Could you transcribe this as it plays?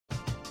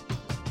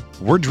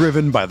We're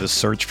driven by the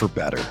search for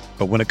better.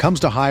 But when it comes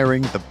to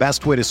hiring, the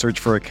best way to search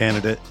for a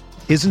candidate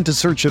isn't to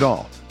search at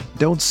all.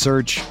 Don't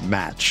search,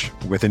 match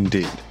with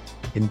Indeed.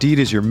 Indeed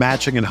is your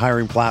matching and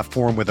hiring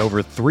platform with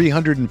over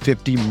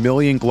 350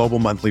 million global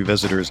monthly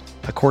visitors,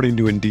 according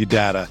to Indeed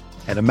data,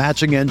 and a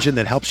matching engine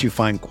that helps you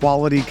find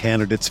quality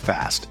candidates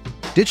fast.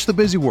 Ditch the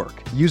busy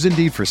work. Use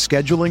Indeed for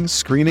scheduling,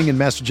 screening, and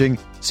messaging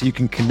so you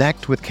can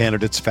connect with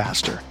candidates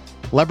faster.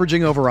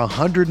 Leveraging over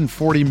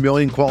 140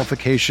 million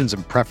qualifications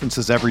and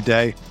preferences every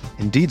day,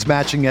 Indeed's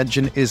matching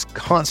engine is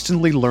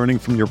constantly learning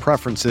from your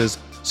preferences,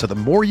 so the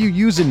more you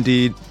use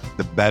Indeed,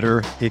 the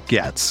better it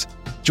gets.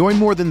 Join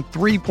more than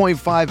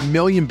 3.5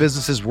 million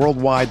businesses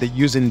worldwide that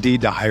use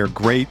Indeed to hire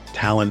great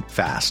talent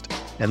fast.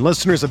 And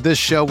listeners of this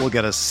show will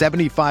get a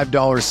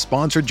 $75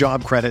 sponsored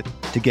job credit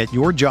to get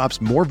your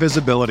jobs more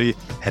visibility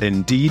at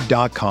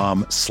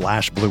Indeed.com/Blue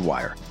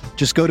Wire.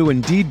 Just go to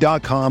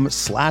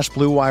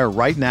Indeed.com/Blue Wire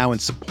right now and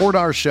support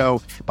our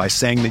show by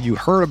saying that you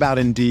heard about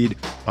Indeed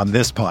on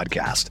this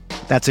podcast.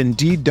 That's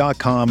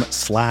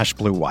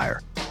Indeed.com/Blue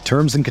Wire.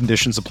 Terms and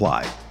conditions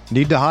apply.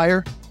 Need to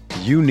hire?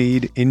 You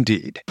need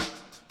Indeed.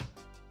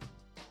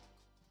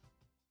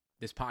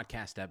 This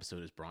podcast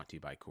episode is brought to you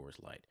by Coors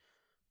Light.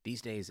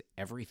 These days,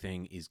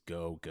 everything is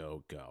go,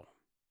 go, go.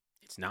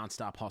 It's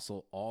nonstop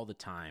hustle all the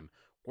time.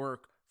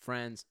 Work,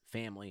 friends,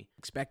 family.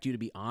 Expect you to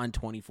be on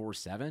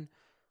 24/7?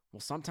 Well,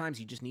 sometimes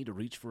you just need to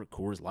reach for a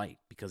Coors Light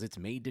because it's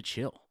made to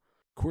chill.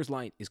 Coors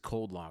Light is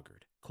cold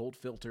lagered, cold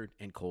filtered,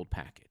 and cold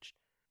packaged.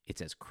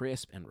 It's as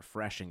crisp and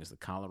refreshing as the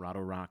Colorado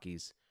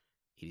Rockies.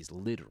 It is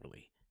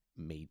literally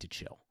made to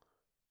chill.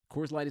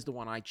 Coors Light is the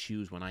one I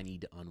choose when I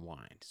need to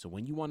unwind. So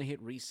when you want to hit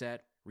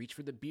reset, reach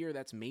for the beer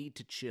that's made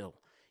to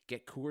chill.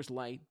 Get Coors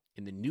Light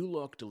in the new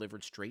look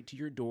delivered straight to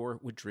your door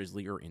with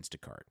Drizzly or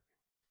Instacart.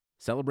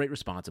 Celebrate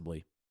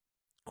responsibly.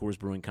 Coors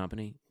Brewing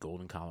Company,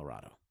 Golden,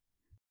 Colorado.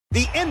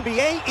 The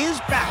NBA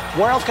is back.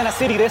 Where else can a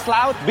city this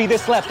loud be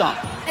this slept on?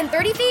 And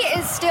 30 feet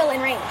is still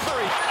in range.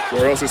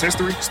 Where else is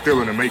history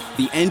still in the making?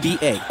 The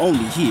NBA,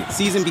 only here.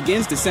 Season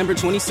begins December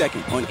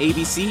 22nd on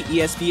ABC,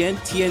 ESPN,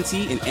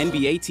 TNT, and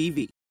NBA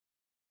TV.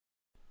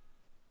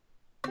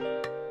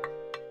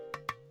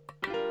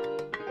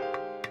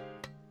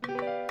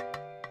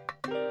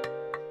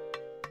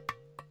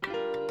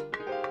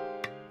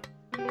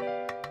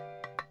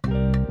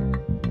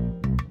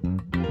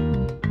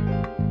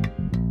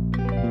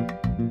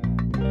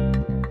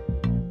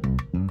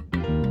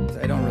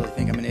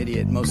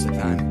 Most of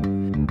the time.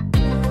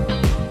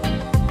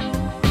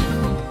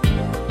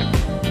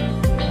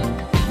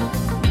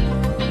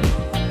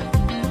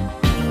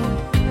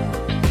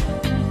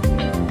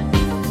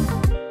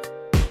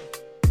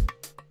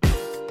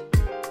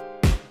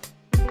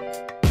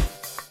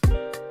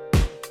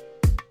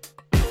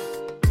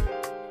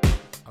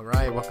 All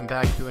right, welcome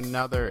back to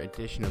another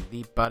edition of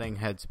the Butting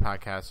Heads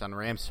podcast on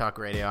Rams Talk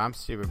Radio. I'm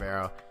Steve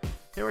Ribeiro.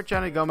 Here with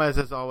Johnny Gomez,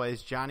 as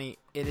always. Johnny,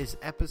 it is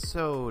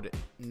episode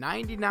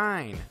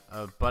 99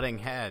 of Butting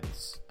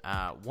Heads.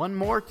 One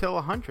more till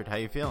 100. How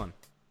you feeling?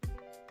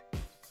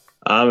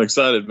 I'm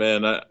excited,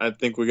 man. I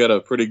think we got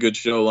a pretty good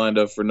show lined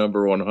up for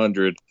number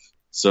 100.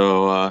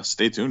 So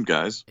stay tuned,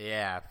 guys.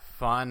 Yeah,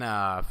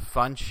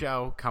 fun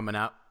show coming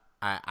up.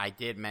 I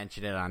did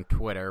mention it on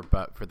Twitter,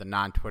 but for the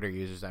non-Twitter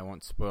users, I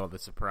won't spoil the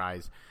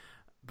surprise.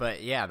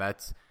 But yeah,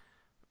 that's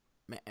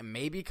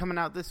maybe coming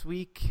out this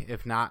week,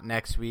 if not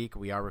next week.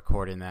 We are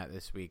recording that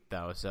this week,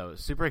 though, so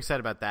super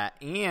excited about that.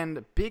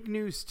 And big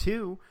news,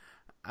 too,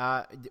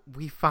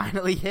 we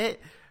finally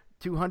hit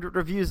 200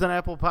 reviews on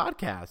Apple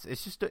Podcasts.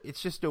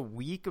 It's just a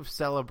week of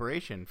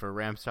celebration for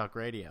Rams Talk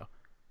Radio.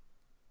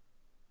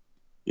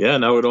 Yeah,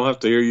 now we don't have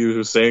to hear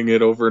you saying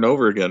it over and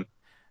over again.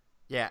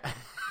 Yeah,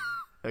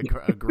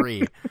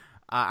 agree.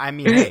 I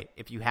mean, hey,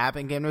 if you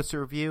haven't given us a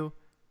review,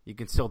 you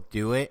can still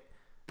do it.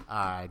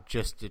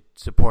 Just to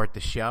support the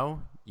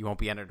show. You won't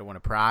be entered to win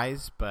a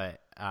prize, but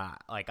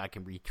I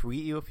can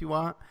retweet you if you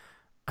want.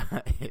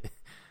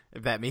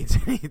 If that means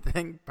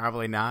anything,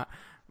 probably not.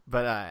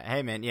 But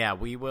hey, man, yeah,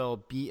 we will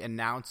be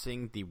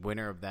announcing the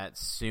winner of that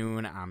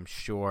soon, I'm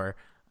sure.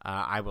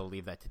 I will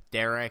leave that to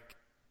Derek,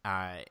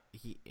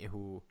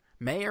 who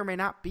may or may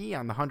not be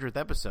on the 100th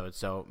episode,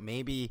 so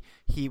maybe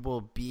he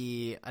will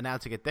be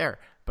announcing it there.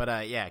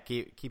 But yeah,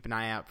 keep an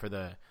eye out for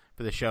the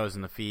shows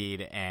in the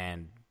feed,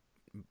 and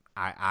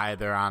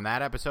either on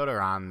that episode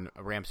or on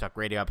a Rams Talk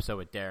Radio episode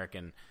with Derek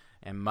and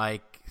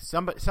Mike.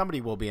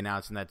 Somebody will be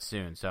announcing that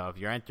soon. So if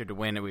you're entered to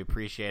win it, we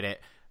appreciate it.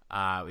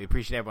 We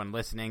appreciate everyone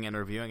listening and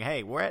reviewing.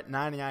 Hey, we're at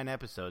 99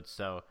 episodes,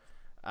 so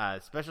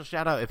special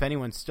shout out if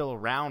anyone's still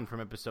around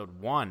from episode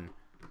 1,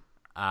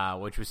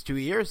 which was 2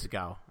 years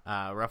ago,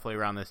 roughly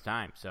around this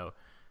time. So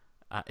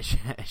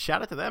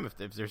shout out to them if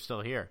they're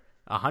still here.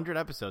 100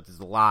 episodes is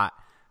a lot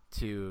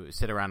to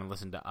sit around and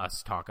listen to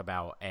us talk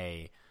about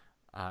a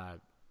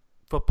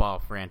football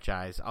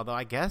franchise. Although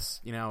I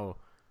guess,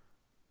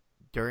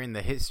 during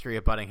the history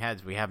of butting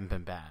heads, we haven't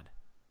been bad.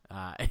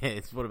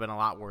 It would have been a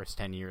lot worse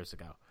 10 years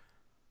ago.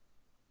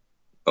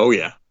 Oh,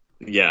 yeah.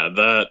 Yeah,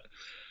 that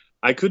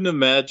I couldn't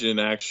imagine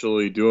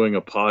actually doing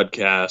a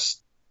podcast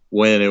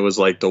when it was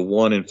like the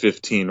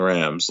 1-15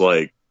 Rams.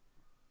 Like,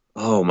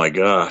 oh my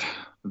God.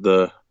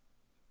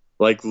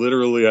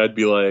 Literally I'd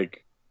be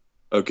like,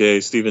 okay,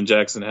 Steven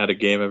Jackson had a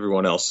game,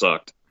 everyone else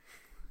sucked.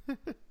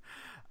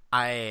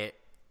 I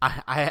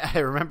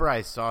remember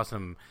I saw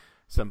some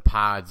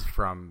pods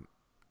from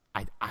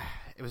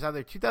it was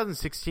either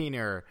 2016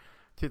 or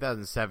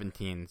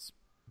 2017,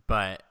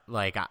 but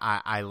like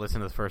I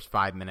listened to the first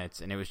 5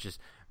 minutes and it was just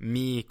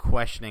me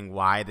questioning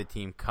why the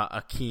team cut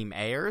Akeem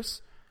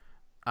Ayers,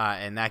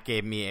 and that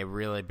gave me a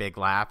really big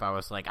laugh. I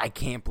was like, I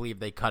can't believe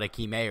they cut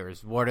Akeem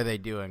Ayers. What are they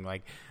doing?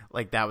 Like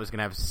that was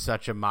gonna have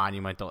such a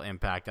monumental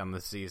impact on the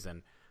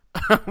season.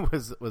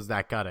 was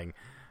that cutting?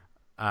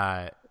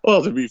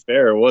 Well, to be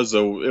fair, it was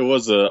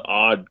a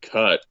odd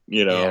cut,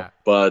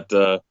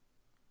 but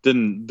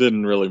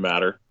didn't really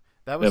matter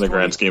in the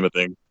grand scheme of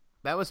things.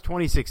 That was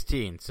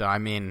 2016, so I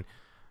mean,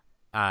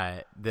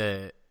 not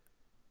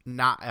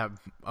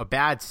a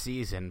bad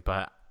season,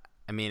 but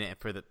I mean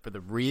for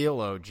the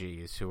real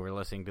OGs who are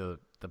listening to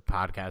the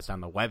podcast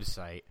on the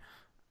website,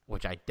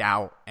 which I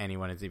doubt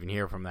anyone is even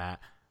here from that.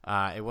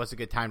 It was a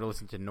good time to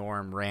listen to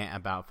Norm rant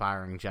about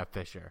firing Jeff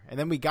Fisher, and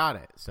then we got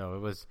it. So it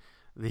was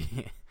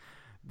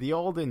the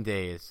olden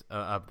days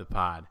of the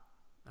pod.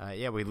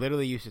 We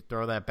literally used to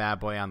throw that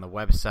bad boy on the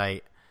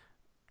website,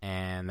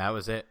 and that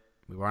was it.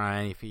 We weren't on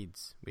any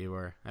feeds.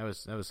 That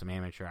was some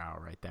amateur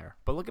hour right there.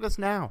 But look at us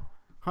now,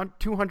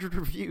 200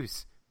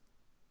 reviews.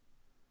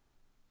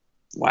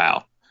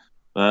 Wow,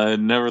 I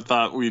never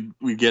thought we'd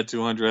get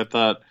 200. I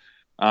thought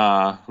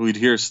we'd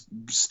hear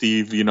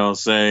Steve,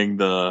 saying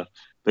the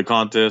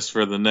contest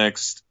for the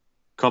next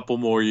couple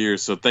more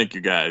years. So thank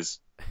you guys.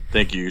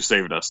 Thank you. You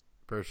saved us.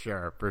 For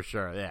sure.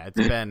 Yeah,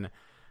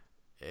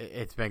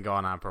 it's been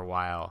going on for a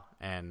while,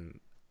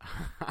 and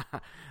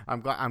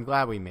I'm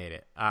glad we made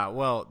it.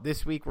 Well,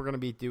 this week we're going to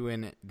be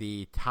doing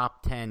the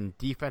top 10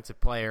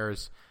 defensive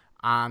players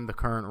on the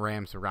current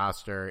Rams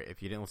roster.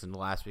 If you didn't listen to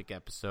last week's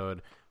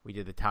episode, we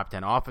did the top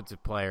 10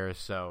 offensive players,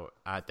 so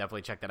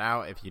definitely check that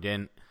out if you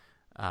didn't,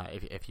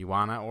 if you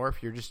wanna, or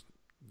if you're just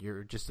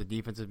a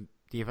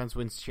defense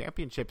wins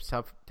championships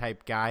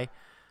type guy.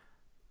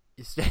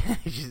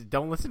 Just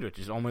don't listen to it.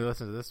 Just only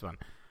listen to this one.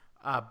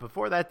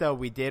 Before that, though,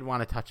 we did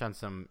want to touch on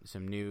some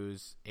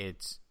news.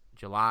 It's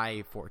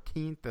July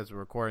 14th as we're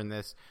recording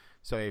this,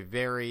 so a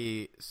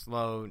very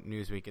slow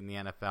news week in the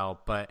NFL.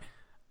 But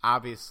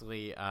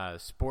obviously,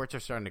 sports are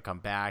starting to come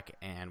back,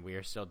 and we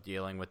are still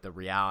dealing with the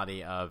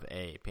reality of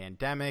a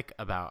pandemic,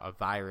 about a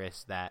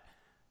virus that,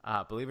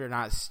 believe it or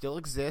not, still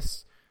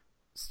exists,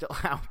 still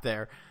out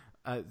there.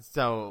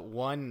 So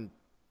one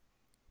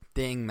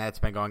thing that's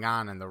been going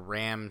on, and the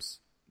Rams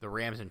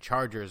and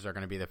Chargers are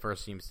going to be the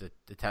first teams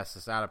to test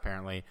this out,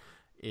 apparently,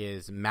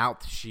 is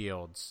mouth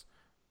shields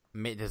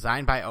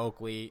designed by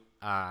Oakley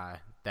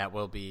that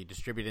will be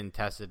distributed and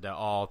tested to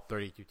all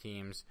 32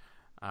 teams.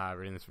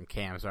 Reading this from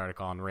Cam's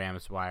article on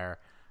RamsWire.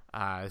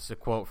 This is a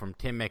quote from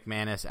Tim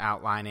McManus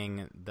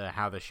outlining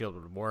how the shield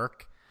would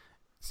work.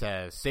 It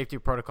says, safety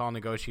protocol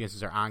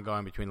negotiations are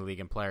ongoing between the league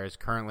and players.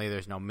 Currently,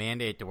 there's no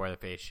mandate to wear the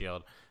face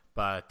shield,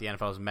 but the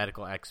NFL's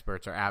medical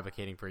experts are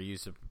advocating for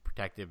use of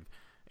protective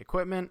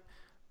equipment.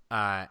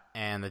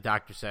 And the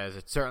doctor says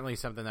it's certainly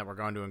something that we're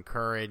going to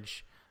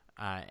encourage,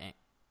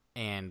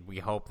 and we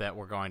hope that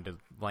we're going to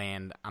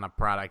land on a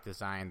product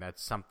design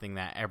that's something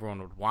that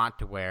everyone would want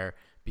to wear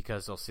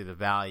because they'll see the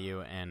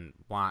value and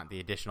want the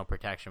additional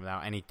protection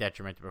without any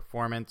detriment to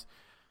performance.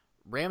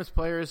 Rams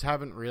players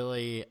haven't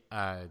really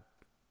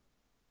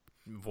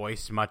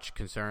voiced much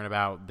concern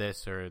about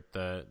this or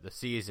the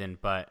season,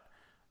 but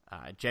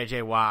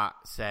J.J. Watt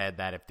said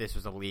that if this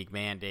was a league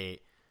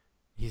mandate,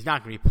 he's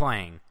not going to be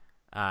playing.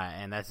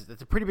 And that's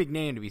a pretty big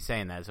name to be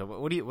saying that. So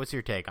what's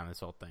your take on this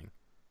whole thing?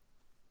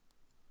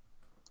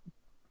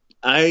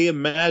 I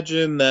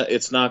imagine that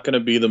it's not going to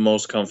be the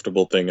most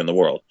comfortable thing in the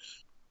world.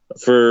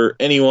 For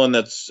anyone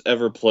that's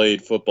ever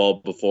played football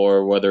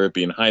before, whether it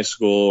be in high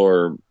school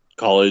or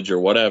college or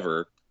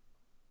whatever,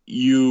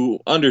 you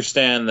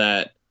understand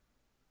that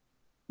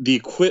the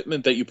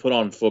equipment that you put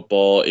on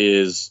football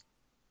is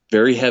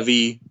very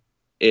heavy.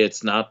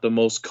 It's not the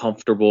most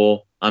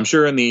comfortable. I'm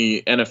sure in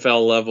the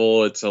NFL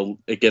level,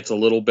 it gets a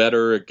little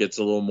better. It gets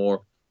a little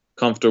more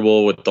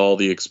comfortable with all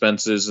the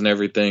expenses and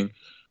everything.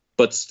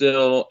 But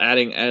still,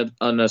 adding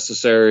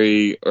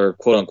unnecessary or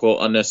quote unquote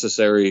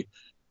unnecessary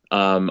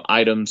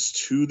items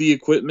to the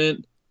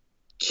equipment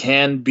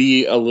can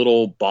be a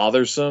little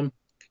bothersome.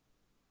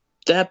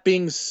 That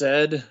being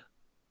said,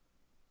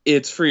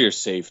 it's for your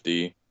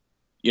safety.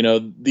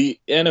 The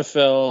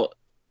NFL,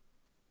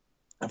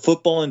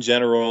 football in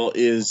general,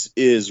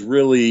 is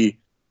really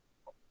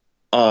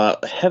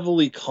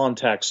heavily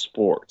contact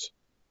sport,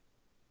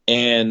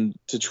 and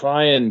to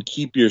try and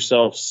keep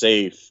yourself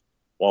safe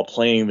while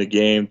playing the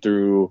game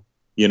through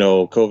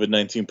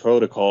COVID-19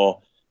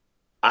 protocol,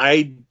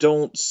 I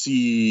don't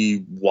see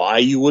why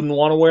you wouldn't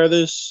want to wear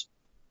this.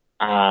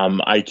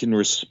 I can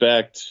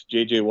respect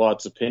J.J.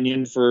 Watt's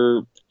opinion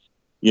for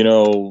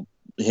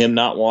him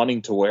not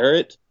wanting to wear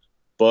it,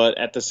 But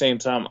at the same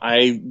time,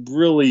 I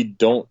really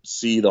don't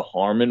see the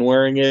harm in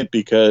wearing it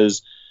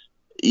because,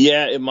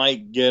 yeah, it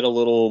might get a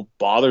little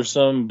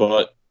bothersome,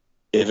 but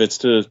if it's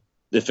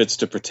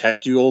to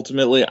protect you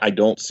ultimately, I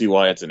don't see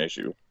why it's an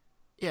issue.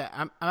 Yeah,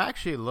 I'm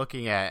actually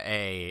looking at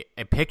a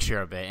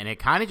picture of it, and it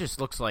kind of just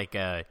looks like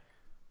a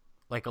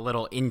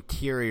little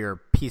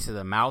interior piece of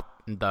the mouth,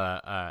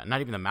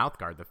 not even the mouth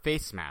guard, the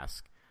face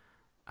mask.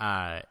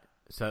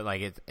 So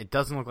like it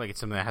doesn't look like it's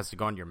something that has to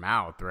go in your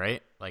mouth,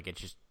 right? Like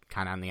it's just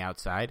kind of on the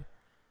outside.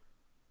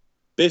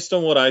 Based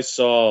on what I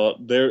saw,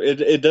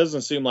 it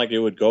doesn't seem like it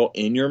would go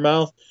in your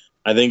mouth.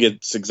 I think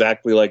it's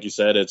exactly like you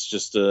said. It's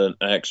just an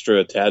extra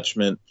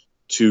attachment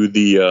to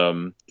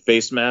the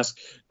face mask.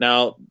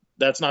 Now,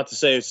 that's not to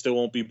say it still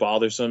won't be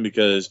bothersome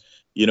because,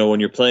 when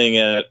you're playing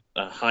at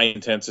a high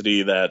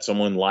intensity that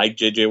someone like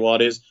J.J.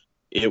 Watt is,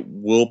 it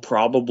will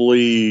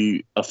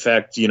probably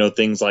affect,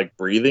 things like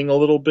breathing a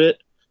little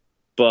bit.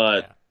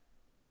 But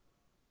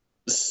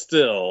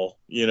still,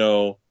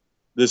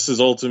 this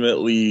is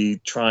ultimately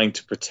trying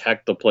to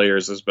protect the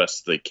players as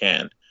best they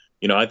can.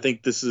 I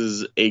think this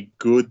is a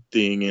good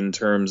thing in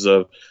terms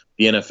of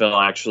the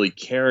NFL actually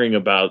caring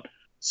about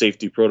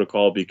safety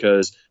protocol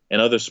because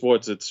in other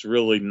sports, it's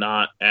really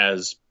not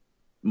as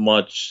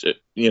much,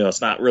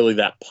 it's not really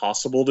that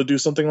possible to do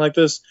something like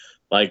this.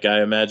 Like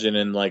I imagine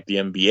in like the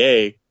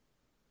NBA,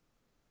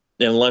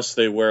 unless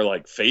they wear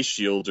like face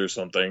shields or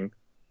something,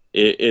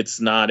 it's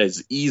not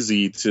as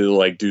easy to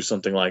like do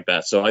something like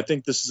that. So I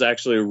think this is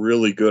actually a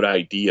really good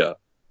idea.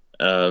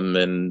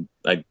 And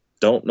I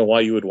don't know why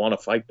you would want to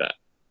fight that.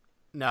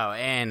 No,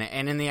 and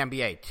in the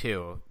NBA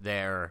too,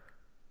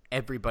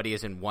 everybody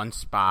is in one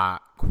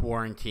spot,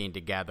 quarantined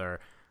together.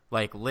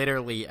 Like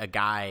literally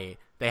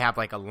they have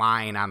like a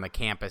line on the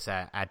campus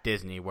at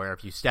Disney where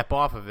if you step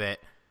off of it,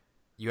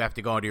 you have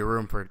to go into your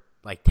room for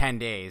like 10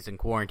 days and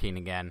quarantine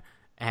again.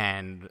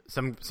 And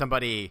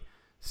somebody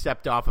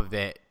stepped off of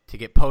it to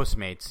get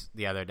Postmates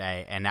the other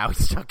day, and now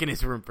he's stuck in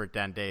his room for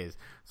 10 days.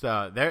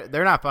 So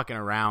they're not fucking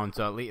around.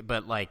 So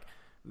but like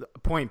the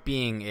point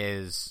being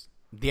is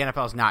the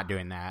NFL is not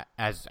doing that.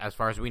 As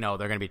far as we know,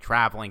 they're going to be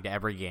traveling to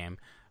every game.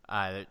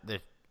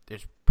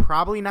 There's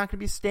probably not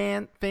going to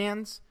be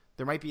fans.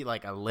 There might be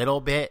like a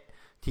little bit.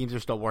 Teams are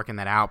still working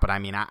that out, but I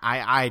mean,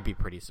 I'd be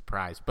pretty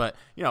surprised. But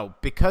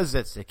because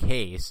that's the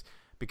case,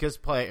 because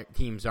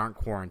teams aren't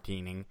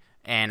quarantining,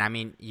 and I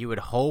mean, you would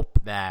hope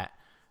that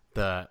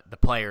the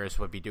players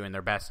would be doing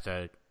their best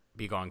to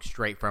be going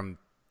straight from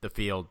the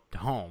field to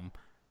home.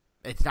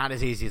 It's not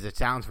as easy as it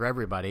sounds for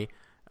everybody,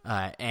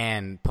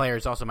 and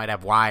players also might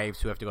have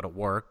wives who have to go to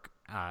work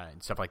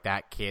and stuff like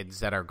that. Kids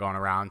that are going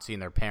around seeing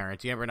their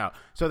parents. You never know.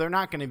 So they're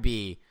not going to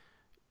be.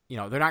 They're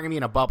not going to be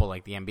in a bubble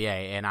like the NBA.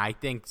 And I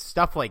think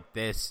stuff like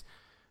this,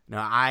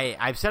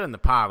 I've said in the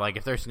pod, like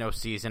if there's no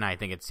season, I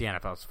think it's the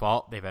NFL's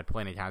fault. They've had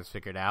plenty of times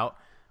figured out.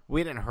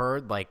 We hadn't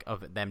heard like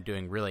of them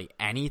doing really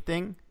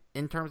anything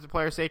in terms of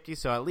player safety.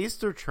 So at least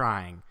they're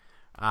trying.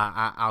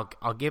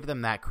 I'll give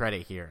them that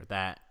credit here.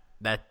 That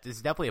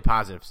is definitely a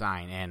positive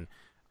sign. And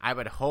I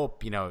would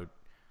hope,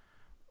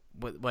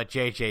 what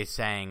JJ's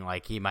saying,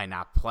 like he might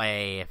not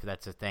play if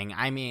that's a thing.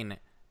 I mean,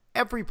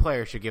 every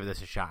player should give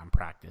this a shot in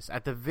practice,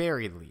 at the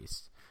very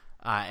least.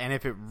 And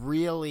if it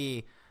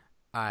really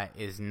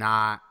is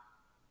not,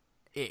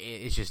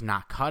 it's just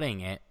not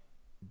cutting it,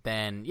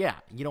 then yeah,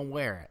 you don't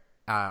wear it,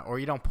 or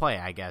you don't play,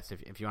 I guess,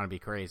 if you want to be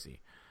crazy.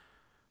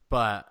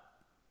 But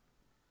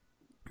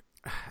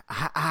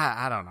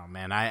I don't know,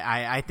 man.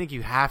 I think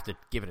you have to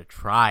give it a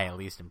try, at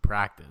least in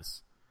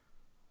practice.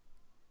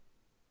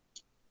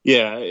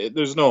 Yeah,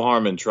 there's no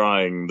harm in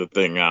trying the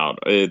thing out.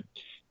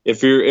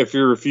 If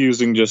you're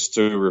refusing just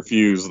to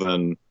refuse,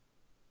 then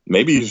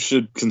maybe you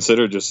should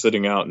consider just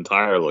sitting out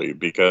entirely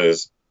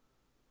because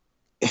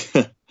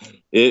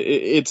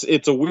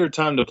it's a weird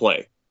time to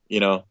play.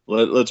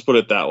 Let's put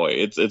it that way.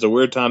 It's a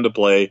weird time to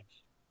play,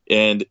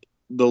 and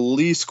the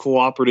least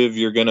cooperative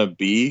you're gonna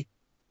be,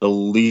 the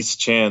least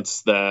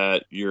chance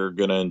that you're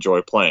gonna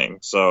enjoy playing.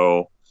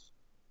 So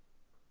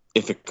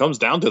if it comes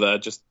down to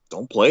that, just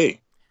don't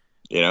play.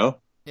 Yeah,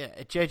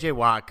 J.J.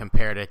 Watt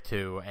compared it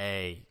to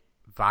a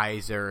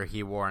visor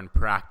he wore in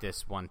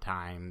practice one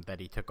time that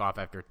he took off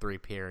after 3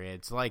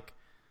 periods. Like,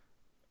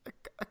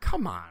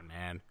 come on,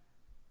 man.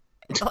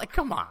 Like,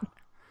 come on.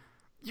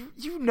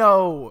 You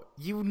know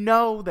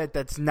that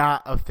that's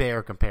not a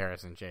fair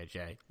comparison,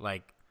 JJ.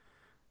 Like,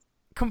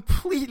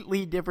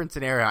 completely different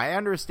scenario. I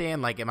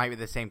understand, like, it might be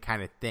the same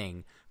kind of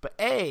thing, but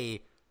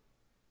A,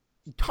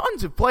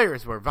 tons of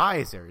players wear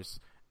visors,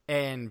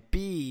 and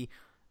B,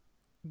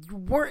 you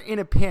weren't in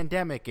a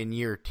pandemic in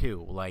year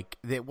 2. Like,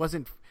 it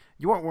wasn't.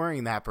 You weren't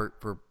wearing that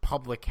for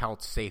public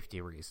health safety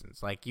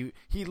reasons. Like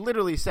he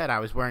literally said I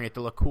was wearing it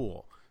to look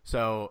cool.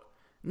 So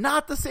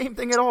not the same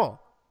thing at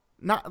all.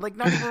 Not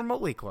even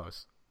remotely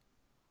close.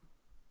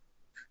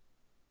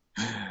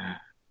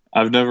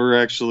 I've never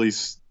actually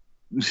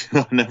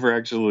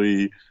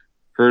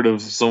heard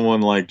of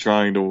someone like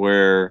trying to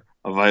wear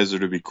a visor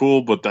to be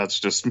cool, but that's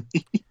just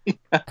me.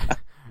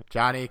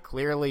 Johnny,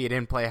 clearly you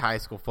didn't play high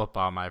school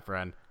football, my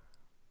friend.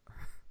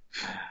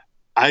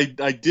 I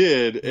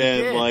did,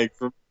 and like,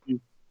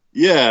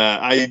 yeah,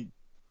 I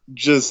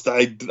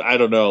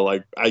don't know.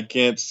 Like, I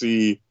can't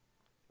see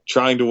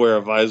trying to wear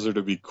a visor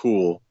to be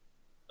cool.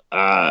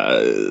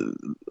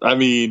 I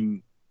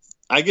mean,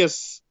 I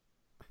guess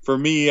for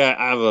me,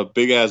 I have a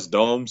big ass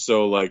dome,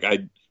 so like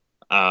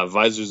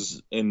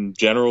visors in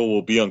general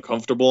will be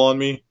uncomfortable on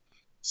me.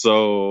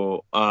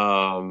 So,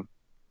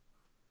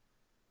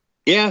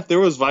 yeah, there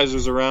was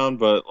visors around,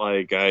 but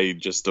like I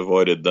just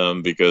avoided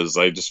them because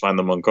I just find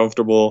them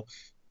uncomfortable.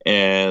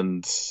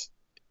 And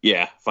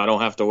yeah, if I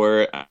don't have to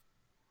wear it, I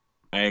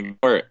ain't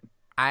wear it.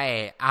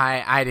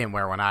 I didn't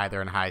wear one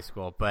either in high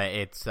school, but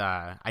it's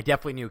I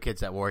definitely knew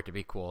kids that wore it to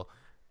be cool,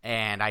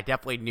 and I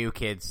definitely knew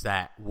kids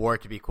that wore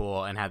it to be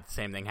cool and had the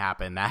same thing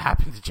happen. That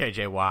happened to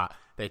J.J. Watt.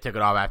 They took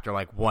it off after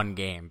like one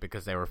game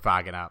because they were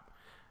fogging up.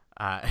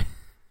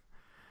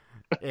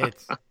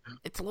 It's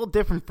a little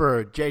different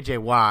for J.J.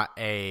 Watt,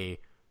 a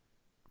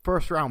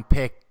first-round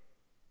pick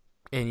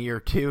in year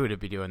 2 to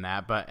be doing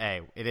that, but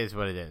hey, it is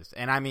what it is.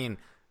 And I mean,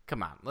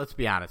 come on, let's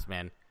be honest,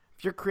 man.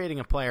 If you're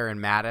creating a player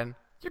in Madden,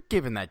 you're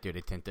giving that dude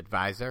a tinted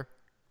visor.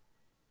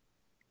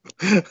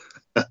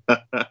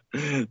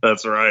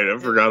 That's right. I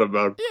forgot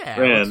about. Yeah,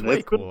 man, it's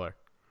way cooler.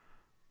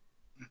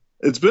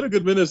 It's been a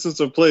good minute since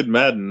I've played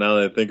Madden. Now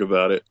that I think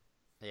about it.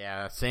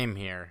 Yeah, same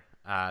here.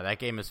 That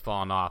game has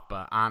fallen off,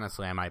 but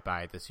honestly, I might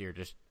buy it this year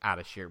just out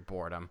of sheer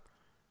boredom.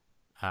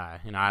 I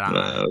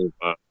don't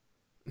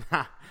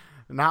know.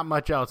 Not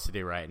much else to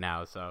do right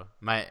now, so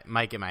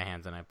might get my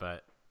hands on it,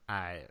 but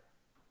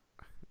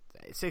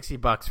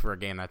 $60 for a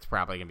game that's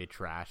probably gonna be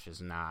trash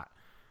is not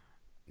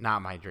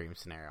my dream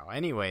scenario.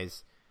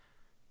 Anyways,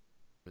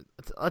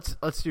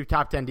 let's do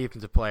top 10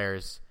 defensive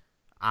players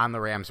on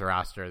the Rams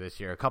roster this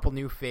year. A couple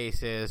new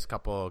faces, a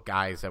couple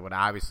guys that would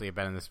obviously have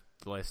been in this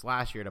list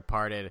last year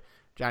departed.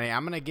 Johnny,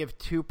 I'm going to give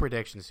 2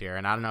 predictions here,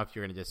 and I don't know if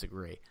you're going to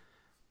disagree.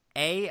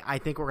 A, I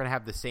think we're going to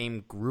have the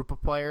same group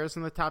of players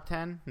in the top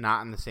 10,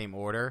 not in the same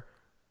order.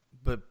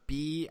 But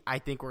B, I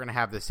think we're going to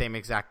have the same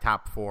exact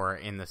top 4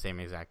 in the same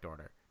exact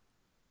order.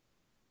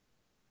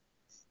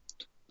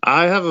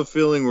 I have a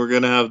feeling we're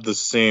going to have the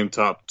same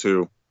top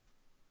 2.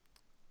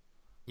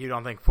 You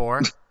don't think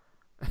 4?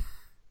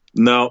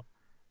 No.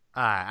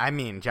 I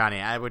mean,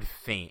 Johnny, I would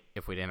faint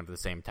if we didn't have the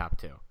same top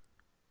 2.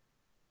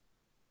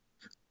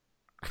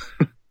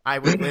 I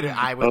would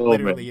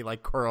literally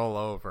like curl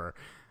over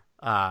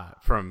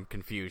from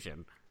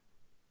confusion.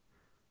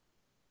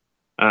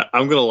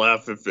 I'm gonna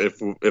laugh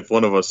if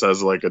one of us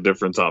has like a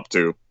different top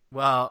 2.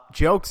 Well,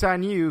 joke's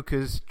on you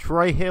because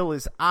Troy Hill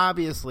is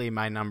obviously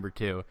my number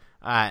 2.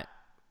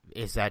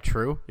 Is that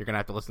true? You're gonna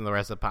have to listen to the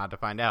rest of the pod to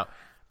find out.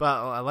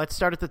 But let's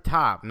start at the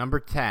top.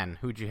 Number 10.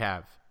 Who'd you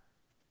have?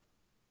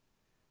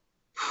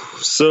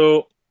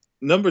 So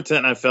number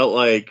 10, I felt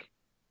like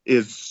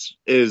is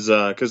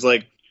because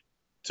like.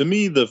 To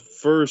me, the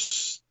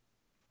first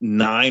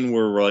 9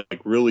 were like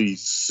really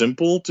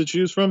simple to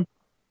choose from.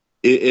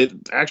 It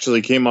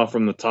actually came off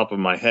from the top of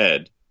my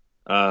head.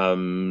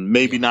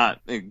 Maybe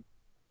not in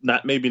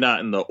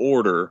the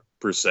order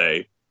per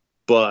se,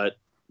 but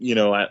you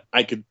know,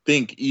 I could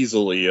think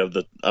easily of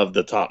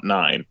the top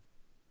 9.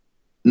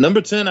 Number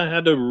 10, I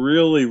had to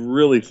really,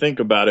 really think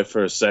about it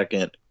for a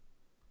second,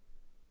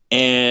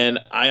 and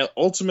I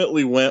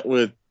ultimately went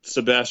with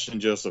Sebastian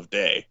Joseph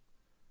Day,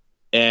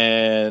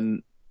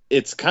 and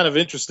it's kind of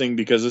interesting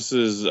because this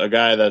is a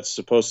guy that's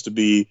supposed to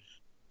be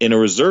in a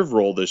reserve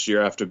role this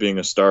year after being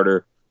a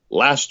starter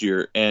last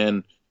year.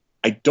 And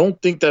I don't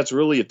think that's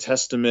really a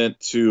testament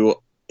to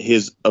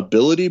his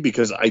ability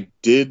because I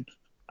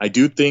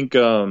do think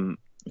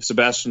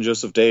Sebastian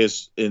Joseph Day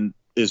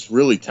is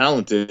really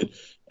talented,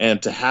 and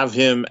to have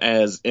him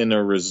as in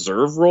a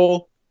reserve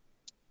role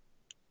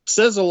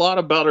says a lot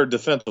about our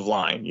defensive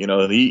line. You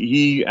know,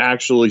 he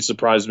actually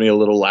surprised me a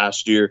little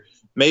last year.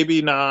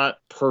 Maybe not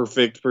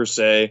perfect per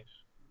se,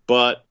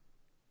 but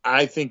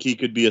I think he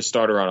could be a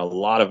starter on a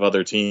lot of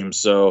other teams.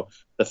 So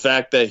the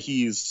fact that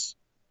he's,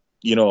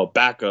 you know, a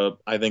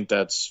backup, I think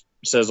that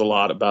says a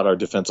lot about our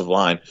defensive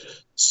line.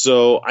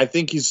 So I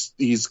think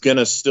he's going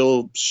to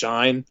still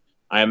shine.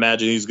 I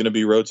imagine he's going to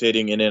be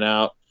rotating in and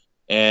out.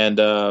 And,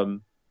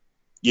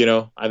 you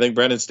know, I think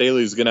Brandon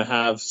Staley is going to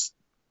have,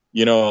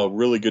 you know, a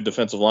really good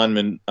defensive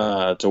lineman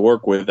to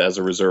work with as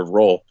a reserve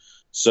role.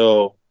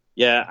 So,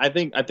 yeah, I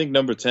think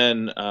number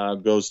 10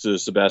 goes to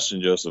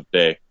Sebastian Joseph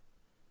Day.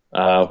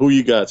 Who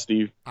you got,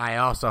 Steve? I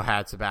also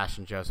had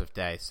Sebastian Joseph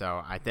Day,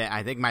 so I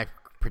think my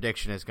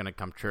prediction is going to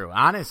come true.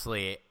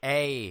 Honestly,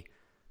 I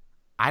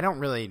don't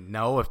really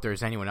know if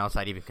there's anyone else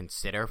I'd even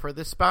consider for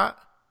this spot.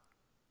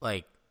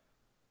 Like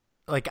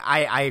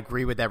I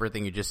agree with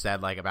everything you just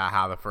said, like about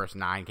how the first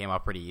 9 came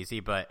up pretty easy,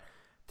 but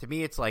to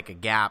me it's like a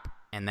gap,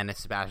 and then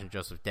it's Sebastian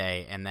Joseph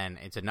Day, and then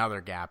it's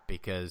another gap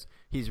because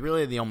he's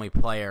really the only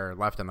player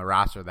left on the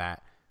roster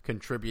that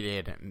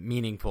contributed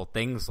meaningful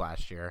things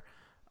last year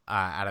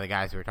out of the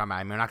guys we were talking about.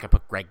 I mean, we're not going to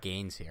put Greg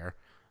Gaines here.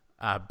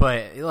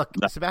 But, look,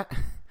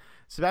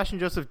 Sebastian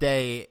Joseph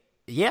Day,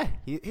 yeah,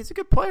 he's a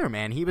good player,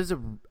 man. He was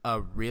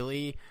a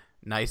really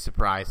nice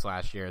surprise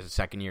last year as a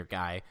second-year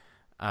guy.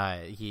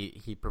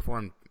 He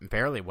performed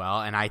fairly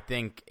well, and I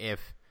think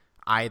if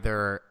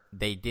either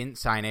they didn't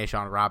sign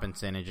A'Shawn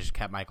Robinson and just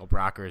kept Michael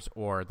Brockers,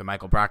 or the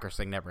Michael Brockers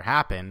thing never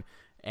happened,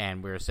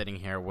 and we were sitting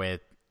here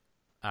with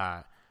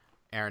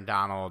Aaron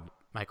Donald,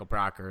 Michael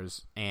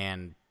Brockers,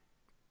 and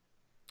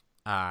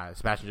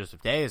Sebastian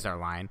Joseph Day is our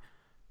line,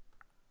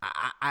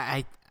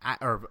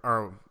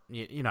 or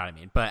you know what I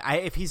mean. But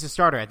if he's a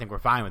starter, I think we're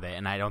fine with it,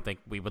 and I don't think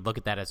we would look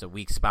at that as a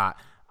weak spot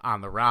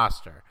on the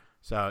roster.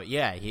 So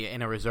yeah, he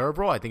in a reserve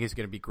role, I think he's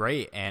going to be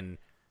great. And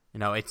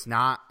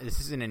this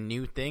isn't a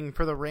new thing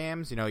for the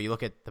Rams. You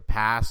look at the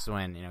past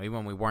when even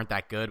when we weren't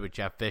that good with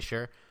Jeff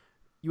Fisher,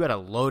 you had a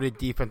loaded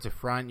defensive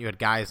front. You had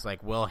guys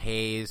like Will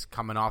Hayes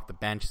coming off the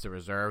bench as a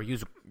reserve. He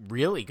was a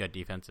really good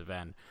defensive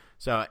end.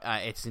 So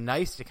it's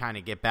nice to kind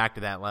of get back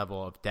to that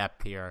level of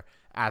depth here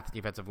at the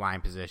defensive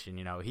line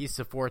position. He's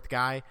the fourth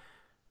guy.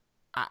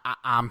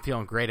 I'm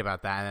feeling great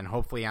about that. And then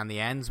hopefully on the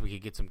ends, we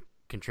could get some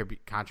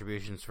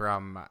contributions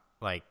from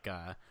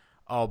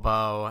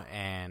Obo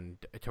and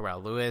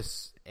Terrell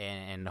Lewis,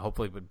 and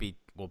hopefully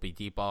we'll be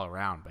deep all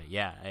around. But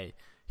yeah,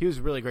 he was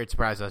a really great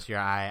surprise this year.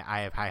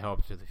 I have high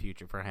hopes for the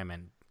future for him,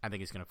 and I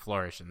think he's going to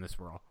flourish in this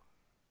role.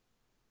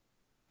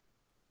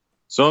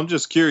 So I'm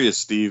just curious,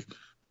 Steve,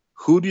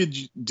 who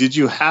did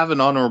you have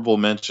an honorable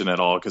mention at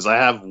all? Because I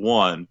have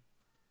one,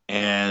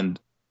 and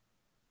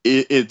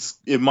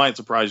it might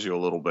surprise you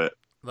a little bit.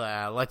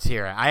 Let's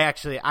hear it.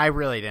 I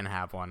really didn't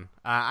have one.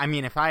 I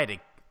mean, if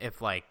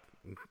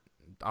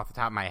off the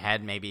top of my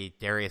head, maybe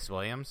Darius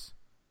Williams.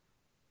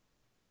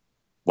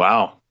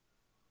 Wow.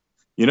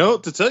 To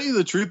tell you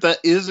the truth, that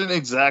isn't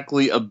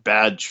exactly a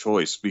bad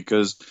choice,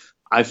 because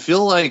I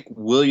feel like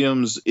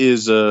Williams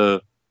is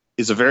a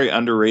very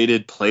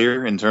underrated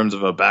player in terms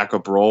of a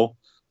backup role.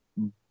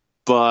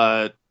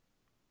 But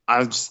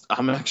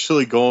I'm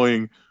actually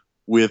going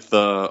with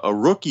a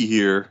rookie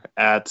here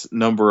at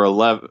number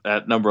 11,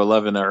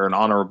 or an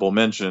honorable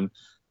mention,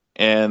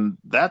 and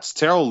that's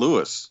Terrell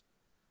Lewis.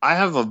 I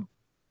have a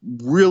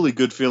really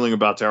good feeling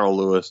about Terrell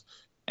Lewis,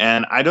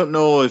 and I don't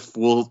know if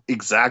we'll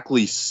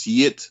exactly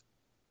see it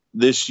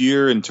this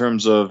year in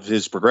terms of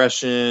his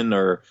progression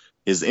or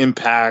his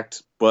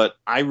impact, but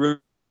I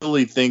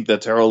really think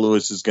that Terrell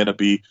Lewis is going to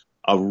be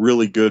a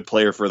really good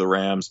player for the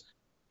Rams.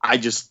 I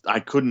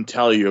couldn't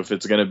tell you if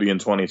it's going to be in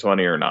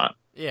 2020 or not.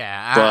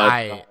 Yeah,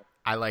 but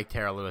I like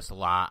Terrell Lewis a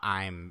lot.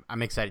 I'm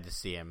excited to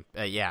see him.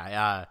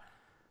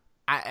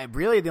 I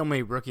really, the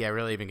only rookie I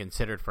really even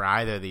considered for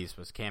either of these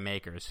was Cam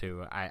Akers,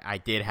 who I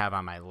did have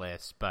on my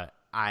list, but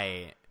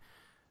I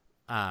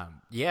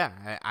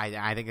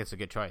think it's a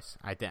good choice.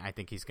 I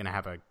think he's going to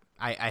have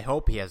I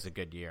hope he has a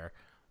good year.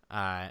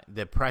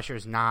 The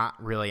pressure's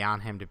not really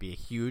on him to be a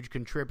huge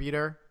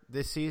contributor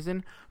this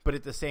season, but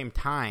at the same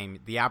time,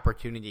 the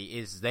opportunity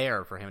is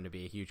there for him to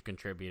be a huge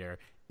contributor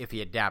if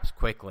he adapts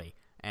quickly.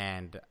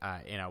 And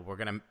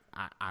I'm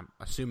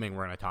assuming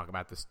we're gonna talk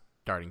about this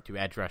starting to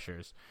edge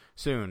rushers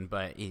soon,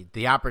 but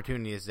the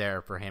opportunity is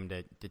there for him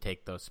to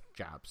take those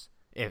jobs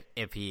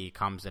if he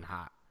comes in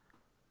hot.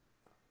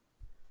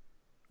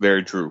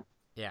 Very true.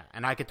 Yeah,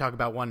 and I could talk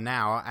about one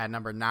now. At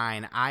number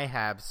 9, I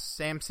have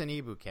Samson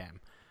Ebukam,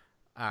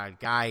 a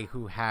guy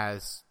who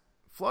has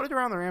floated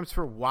around the Rams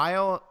for a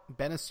while,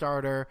 been a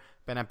starter,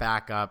 been a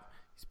backup.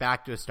 He's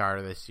back to a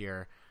starter this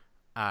year.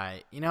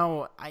 I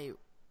feel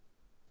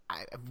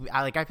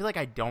like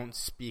I don't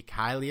speak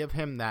highly of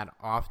him that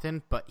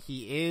often, but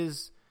he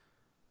is.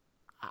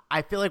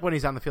 I feel like when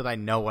he's on the field, I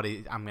know what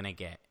I'm gonna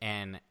get,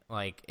 and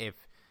like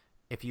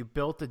if you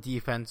built the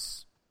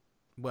defense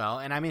well,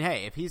 and I mean,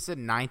 hey, if he's the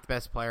 9th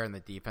best player in the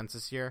defense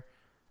this year,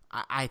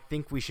 I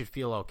think we should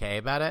feel okay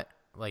about it.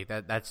 Like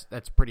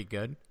that's pretty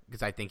good,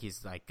 because I think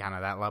he's like kind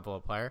of that level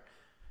of player.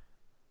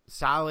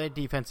 Solid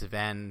defensive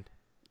end.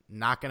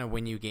 Not going to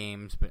win you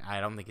games, but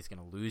I don't think he's going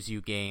to lose you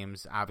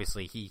games.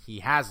 Obviously, he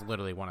has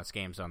literally won us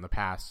games on the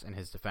pass in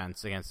his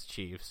defense against the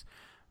Chiefs.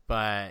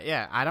 But,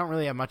 yeah, I don't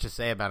really have much to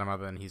say about him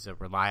other than he's a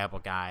reliable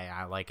guy.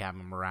 I like having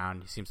him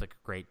around. He seems like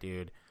a great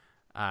dude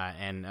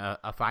and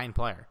a fine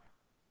player.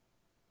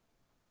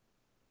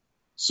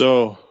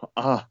 So,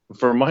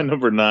 for my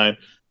number 9,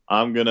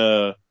 I'm going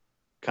to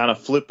kind of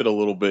flip it a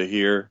little bit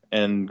here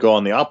and go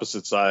on the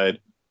opposite side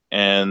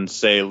and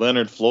say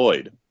Leonard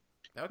Floyd.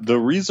 Okay. The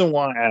reason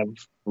why I have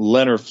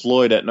Leonard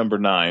Floyd at number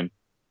 9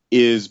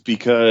 is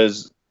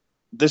because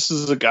this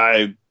is a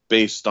guy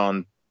based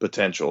on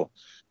potential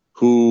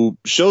who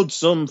showed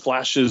some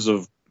flashes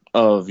of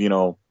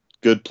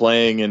good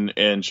playing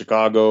in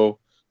Chicago,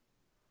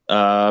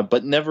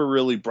 but never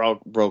really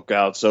broke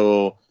out.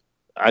 So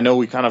I know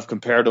we kind of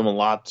compared him a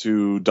lot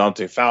to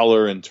Dante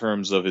Fowler in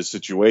terms of his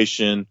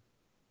situation.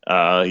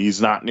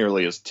 He's not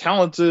nearly as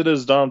talented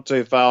as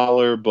Dante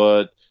Fowler,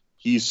 but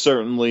he's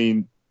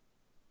certainly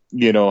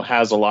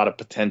has a lot of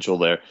potential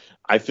there.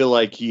 I feel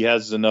like he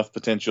has enough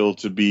potential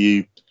to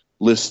be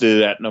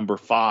listed at number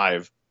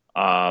 5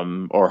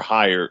 or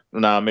higher.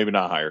 No, maybe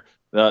not higher.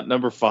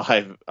 Number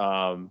 5,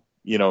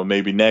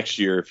 maybe next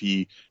year if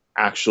he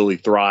actually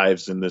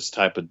thrives in this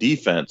type of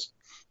defense.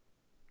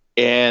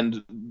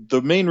 And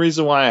the main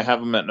reason why I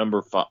have him at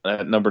number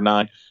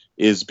 9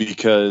 is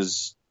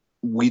because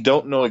we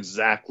don't know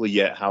exactly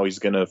yet how he's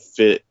going to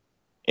fit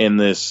in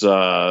this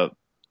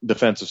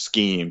defensive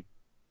scheme.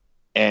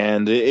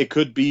 And it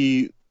could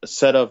be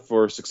set up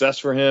for success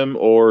for him,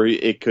 or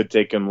it could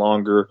take him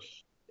longer.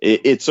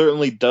 It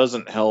certainly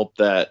doesn't help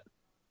that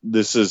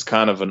this is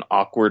kind of an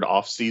awkward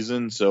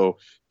offseason, so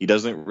he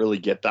doesn't really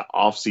get the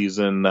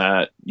offseason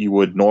that you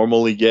would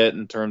normally get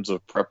in terms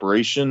of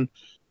preparation.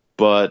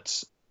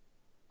 But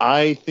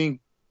I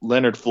think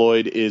Leonard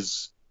Floyd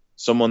is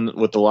someone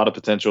with a lot of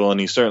potential, and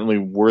he's certainly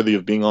worthy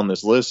of being on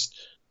this list.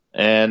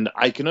 And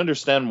I can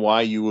understand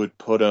why you would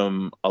put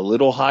him a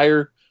little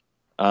higher,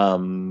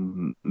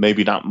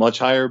 maybe not much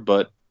higher,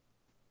 but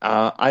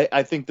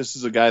I think this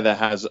is a guy that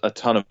has a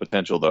ton of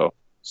potential, though.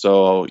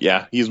 So,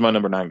 yeah, he's my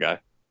number 9 guy.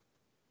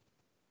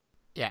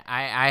 Yeah,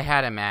 I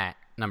had him at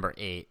number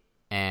 8,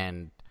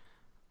 and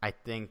I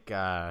think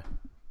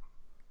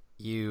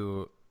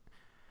you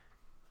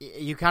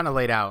kind of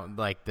laid out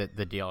like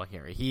the deal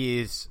here.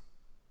 He's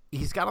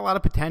got a lot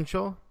of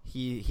potential.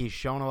 He's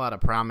shown a lot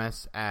of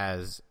promise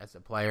as a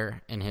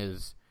player in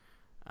his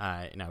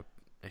a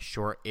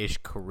short-ish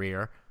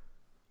career.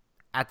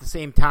 At the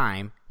same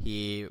time,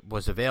 he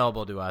was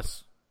available to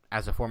us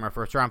as a former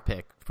first-round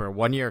pick for a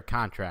 1-year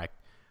contract,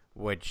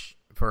 which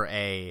for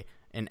an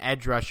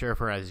edge rusher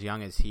for as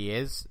young as he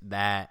is,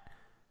 that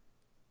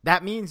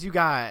means you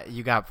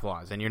got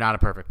flaws and you're not a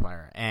perfect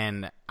player.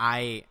 And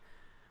I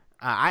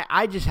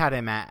just had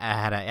him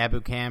at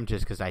Ebukam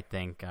just because I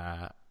think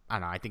I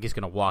don't know. I think he's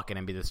going to walk in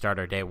and be the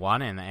starter day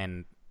one,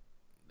 and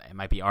it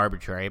might be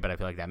arbitrary, but I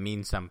feel like that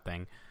means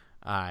something.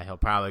 He'll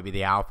probably be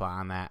the alpha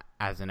on that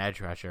as an edge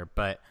rusher,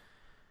 but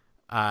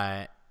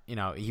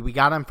we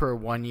got him for a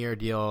 1-year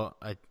deal,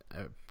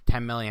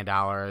 $10 million.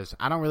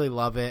 I don't really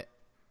love it.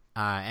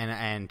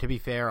 And to be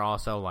fair,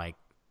 also, like,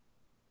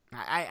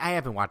 I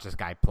haven't watched this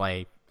guy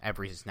play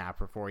every snap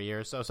for 4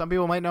 years, so some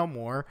people might know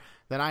more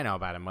than I know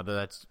about him, whether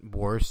that's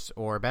worse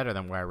or better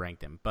than where I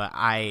ranked him. But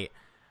I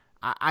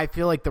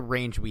feel like the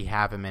range we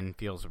have him in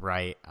feels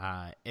right.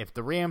 If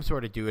the Rams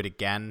were to do it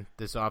again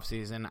this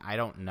offseason, I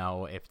don't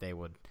know if they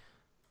would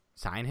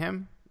sign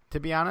him, to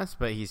be honest,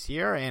 but he's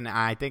here, and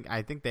I think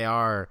they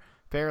are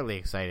fairly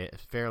excited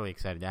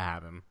to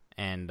have him.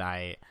 And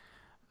I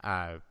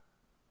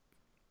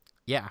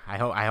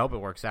hope it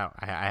works out.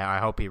 I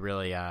hope he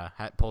really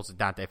pulls a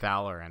Dante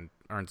Fowler and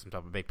earns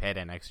himself a big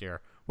payday next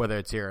year, whether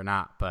it's here or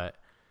not. But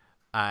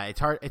it's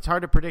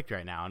hard to predict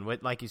right now,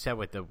 and like you said,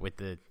 with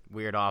the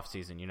weird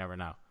offseason, you never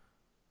know.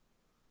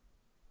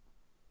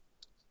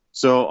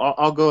 So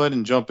I'll go ahead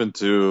and jump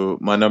into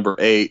my number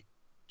 8,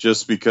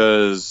 just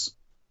because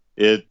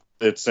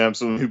it's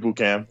Samson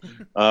Ebukam.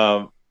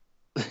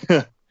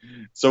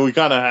 So we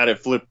kind of had it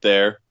flipped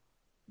there,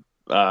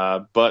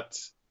 but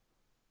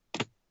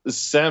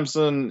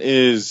Samson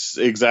is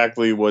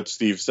exactly what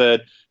Steve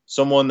said.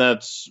 Someone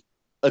that's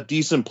a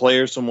decent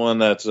player, someone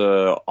that's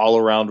a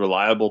all-around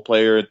reliable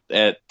player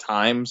at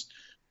times.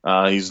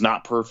 He's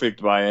not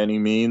perfect by any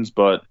means,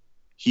 but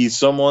he's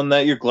someone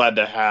that you're glad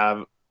to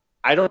have.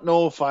 I don't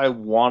know if I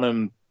want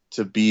him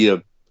to be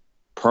a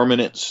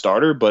permanent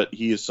starter, but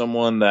he is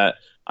someone that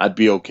I'd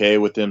be okay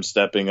with him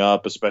stepping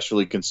up,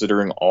 especially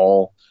considering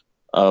all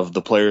of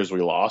the players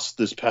we lost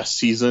this past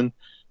season.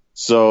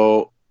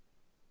 So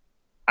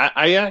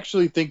I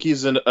actually think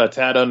he's a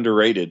tad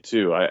underrated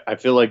too. I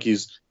feel like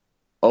he's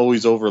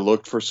always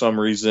overlooked for some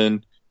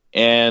reason,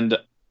 and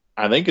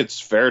I think it's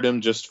fared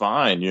him just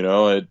fine.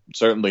 It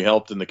certainly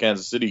helped in the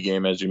Kansas City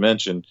game, as you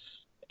mentioned.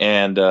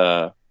 And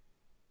for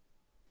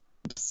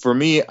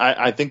me,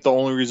 I think the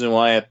only reason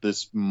why at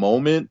this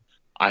moment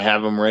I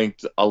have him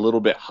ranked a little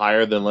bit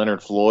higher than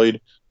Leonard Floyd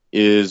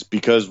is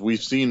because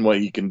we've seen what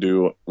he can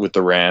do with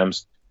the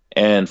Rams,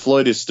 and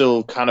Floyd is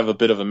still kind of a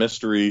bit of a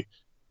mystery,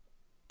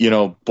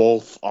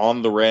 both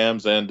on the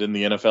Rams and in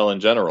the NFL in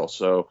general.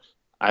 So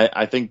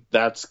I think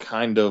that's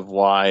kind of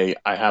why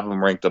I have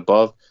him ranked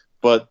above.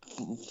 But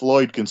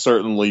Floyd can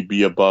certainly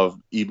be above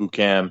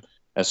Ebukam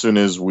as soon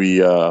as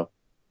we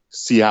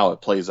see how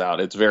it plays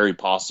out. It's very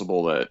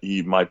possible that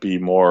he might be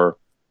more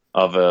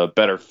of a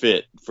better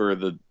fit for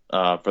the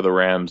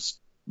Rams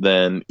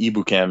than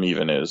Ebukam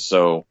even is.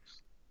 So,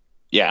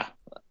 yeah,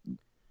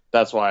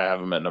 that's why I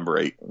have him at number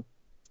 8.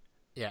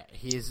 Yeah,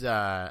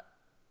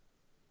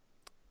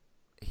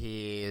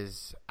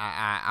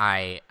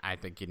 I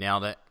think you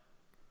nailed it,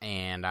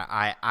 and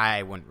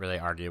I wouldn't really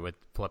argue with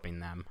flipping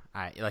them.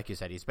 Like you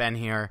said, he's been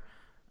here,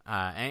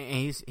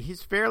 and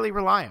he's fairly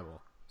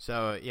reliable.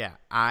 So yeah,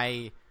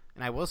 I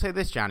will say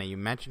this, Johnny. You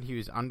mentioned he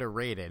was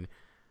underrated.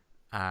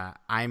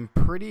 I'm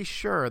pretty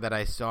sure that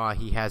I saw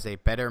he has a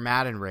better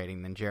Madden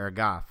rating than Jared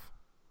Goff.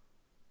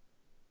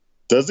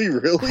 Does he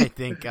really? I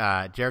think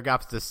Jared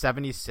Goff's the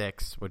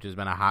 76, which has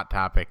been a hot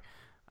topic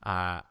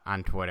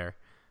on Twitter.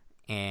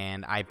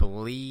 And I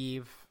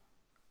believe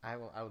I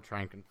will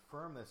try and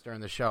confirm this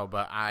during the show,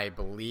 but I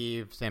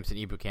believe Samson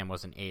Ebukam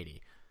was an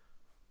 80,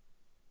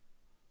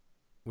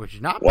 which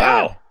is not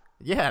bad.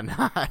 Yeah,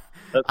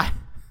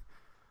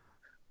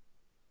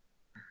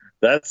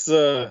 that's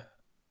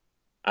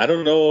I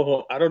don't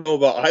know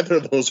about either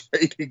of those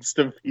ratings,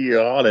 to be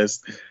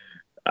honest.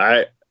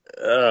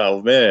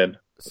 Oh man,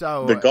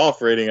 So the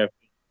golf rating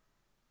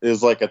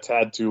is like a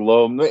tad too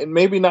low.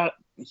 Maybe not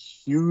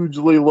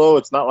hugely low.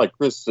 It's not like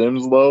Chris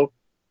Sims low,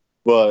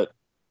 but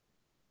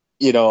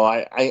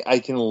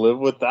I can live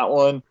with that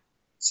one.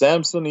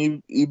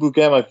 Samson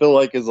Ibukam, I feel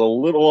like, is a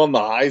little on the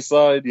high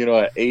side.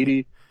 At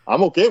 80,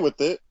 I'm okay with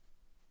it.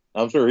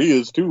 I'm sure he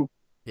is too.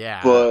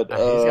 yeah, but he's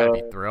gotta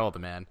be thrilled,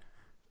 man.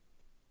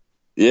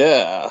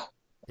 Yeah.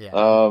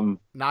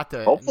 Not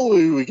to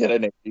hopefully we get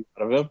an 80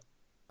 out of him.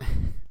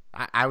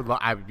 I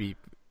would be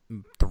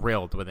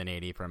thrilled with an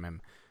 80 from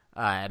him.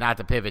 Not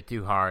to pivot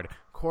too hard.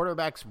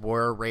 Quarterbacks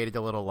were rated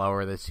a little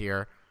lower this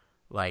year.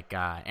 Like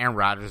Aaron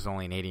Rodgers is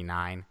only an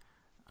 89.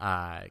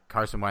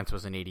 Carson Wentz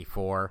was an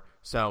 84.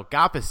 So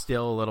Goff is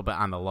still a little bit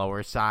on the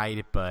lower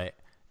side, but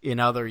in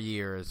other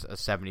years, a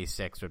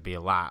 76 would be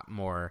a lot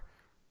more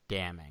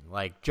damning.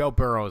 Like Joe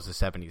Burrow is a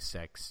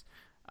 76,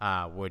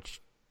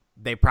 which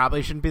they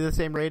probably shouldn't be the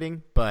same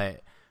rating,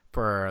 but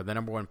for the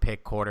number one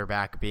pick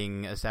quarterback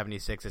being a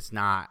 76, it's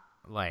not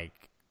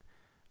like,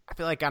 I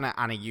feel like on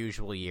a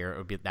usual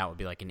year that would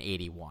be like an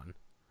 81.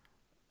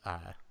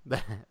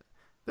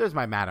 There's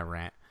my Madden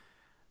rant.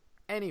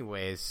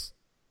 Anyways,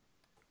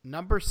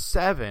 number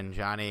 7,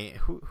 Johnny,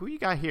 who you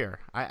got here?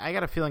 I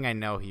got a feeling I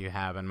know who you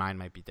have, and mine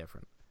might be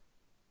different.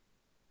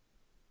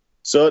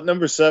 So at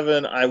number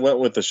 7, I went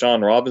with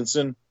Deshaun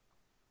Robinson.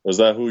 Was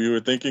that who you were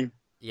thinking?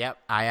 Yep,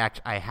 I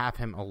have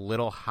him a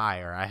little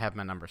higher. I have him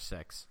at number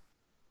 6.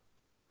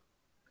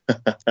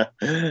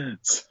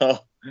 So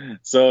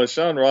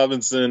Deshaun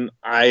Robinson,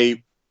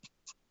 I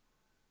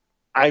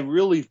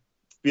really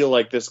feel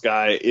like this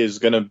guy is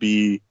going to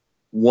be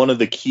one of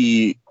the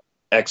key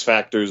X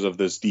factors of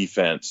this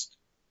defense,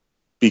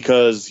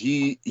 because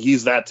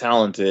he's that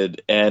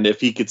talented, and if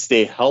he could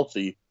stay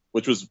healthy,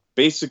 which was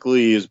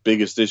basically his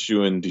biggest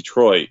issue in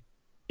Detroit,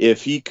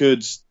 if he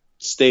could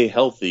stay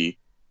healthy,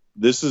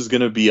 this is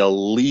going to be a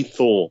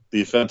lethal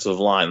defensive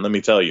line. Let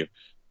me tell you.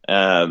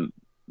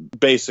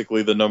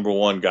 Basically, the number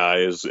one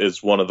guy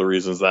is one of the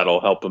reasons that'll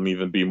help him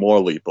even be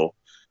more lethal.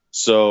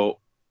 So,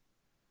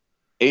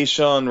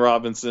 Deshaun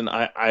Robinson,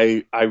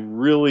 I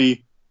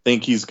really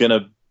think he's going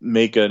to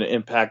make an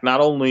impact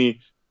not only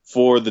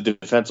for the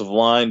defensive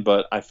line,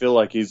 but I feel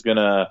like he's going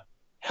to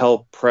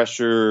help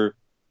pressure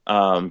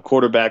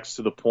quarterbacks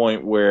to the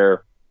point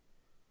where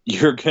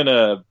you're going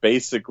to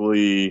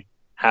basically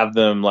have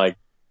them like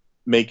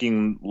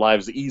making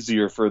lives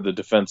easier for the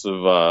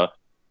defensive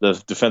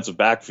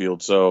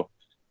backfield. So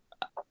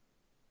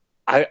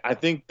I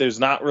think there's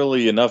not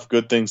really enough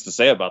good things to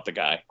say about the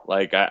guy.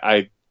 Like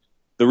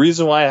the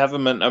reason why I have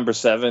him at number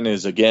 7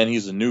 is, again,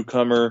 he's a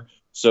newcomer.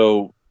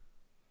 So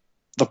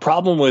the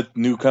problem with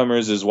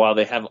newcomers is, while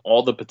they have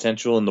all the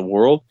potential in the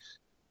world,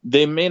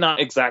 they may not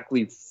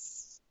exactly,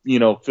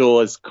 feel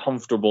as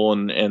comfortable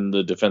in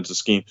the defensive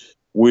scheme.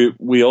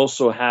 We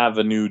also have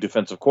a new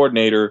defensive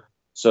coordinator,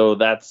 so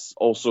that's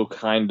also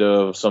kind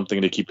of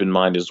something to keep in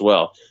mind as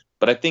well.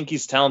 But I think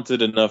he's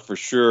talented enough for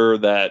sure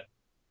that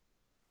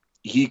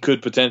he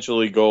could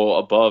potentially go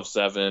above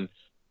 7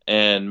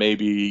 and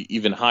maybe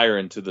even higher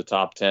into the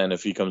top 10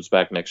 if he comes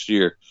back next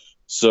year.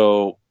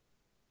 So,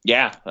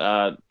 yeah,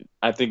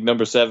 I think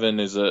number 7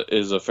 is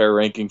a fair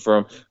ranking for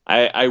him.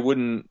 I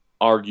wouldn't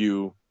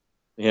argue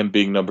him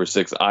being number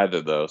 6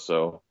 either, though.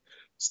 So,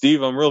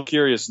 Steve, I'm real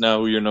curious now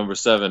who your number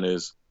 7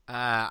 is.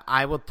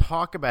 I will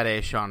talk about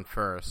Deshaun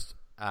first.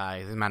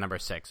 He's my number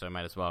 6, so I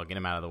might as well get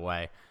him out of the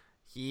way.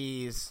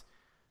 He's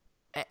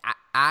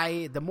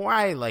the more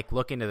I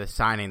look into the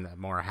signing, the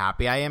more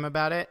happy I am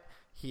about it.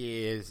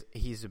 He's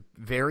a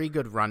very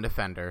good run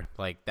defender.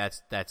 Like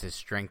that's his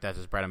strength. That's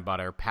his bread and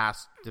butter.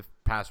 Pass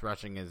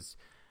rushing is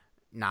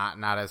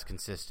not as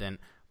consistent.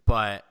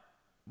 But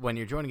when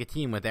you're joining a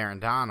team with Aaron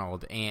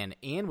Donald and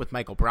with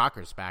Michael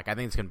Brockers back, I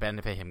think it's going to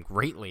benefit him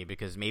greatly,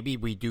 because maybe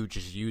we do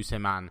just use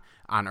him on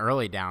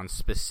early downs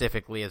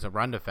specifically as a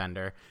run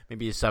defender.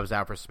 Maybe he subs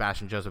out for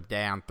Sebastian Joseph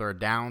Day on third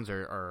downs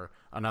or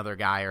another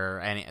guy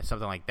or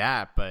something like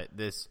that. But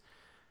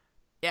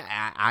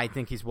I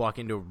think he's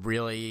walking into a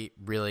really,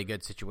 really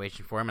good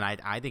situation for him,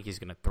 and I think he's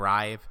going to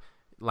thrive.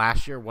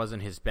 Last year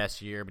wasn't his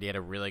best year, but he had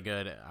a really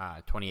good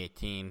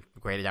 2018,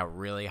 graded out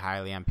really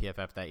highly on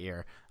PFF that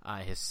year.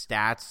 His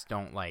stats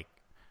don't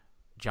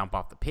jump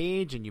off the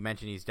page, and you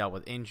mentioned he's dealt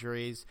with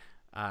injuries,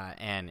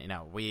 and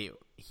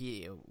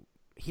he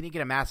didn't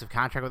get a massive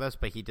contract with us,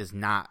 but he does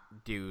not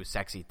do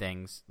sexy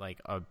things like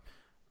a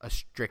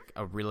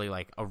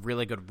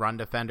really good run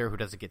defender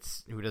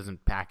who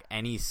doesn't pack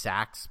any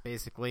sacks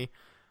basically.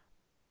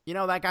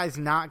 That guy's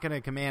not going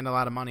to command a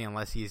lot of money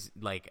unless he's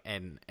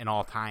an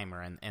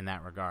all-timer in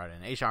that regard.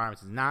 And Deshaun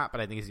Robinson is not, but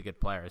I think he's a good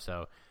player.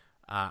 So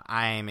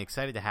I'm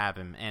excited to have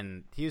him.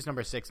 And he was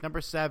number 6. Number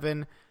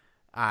 7,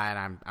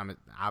 and I'm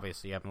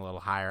obviously up a little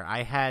higher,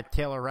 I had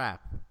Taylor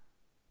Rapp.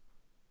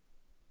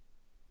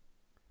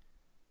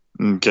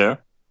 Okay.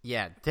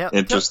 Yeah.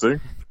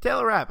 Interesting.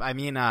 Taylor Rapp, I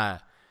mean,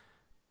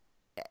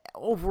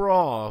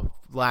 overall,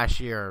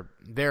 last year,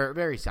 very,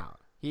 very solid.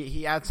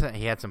 He had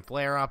some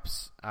flare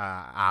ups.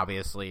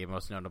 Obviously,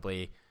 most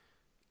notably,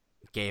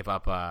 gave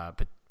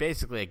up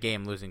basically a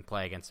game losing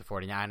play against the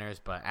 49ers.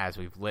 But as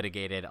we've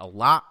litigated a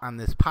lot on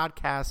this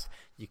podcast,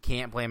 you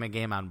can't blame a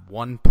game on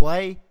one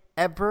play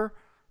ever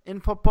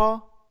in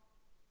football.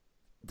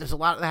 There's a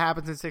lot that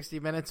happens in 60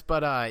 minutes,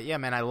 but yeah,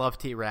 man, I love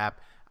T-Rap.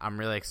 I'm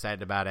really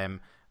excited about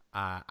him.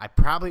 I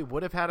probably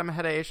would have had him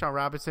ahead of A'Shawn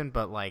Robinson,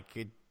 but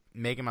like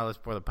making my list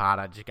before the pod,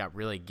 I just got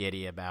really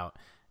giddy about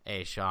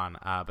A'Shawn.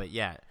 But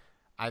yeah,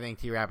 I think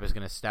T-Rap is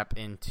going to step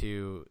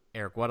into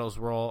Eric Weddle's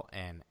role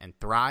and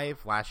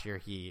thrive. Last year,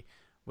 he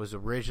was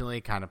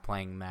originally kind of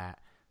playing that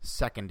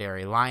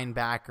secondary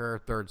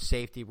linebacker, third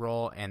safety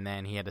role, and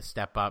then he had to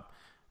step up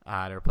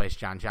to replace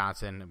John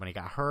Johnson when he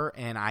got hurt,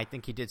 and I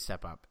think he did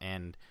step up.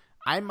 And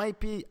I might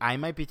be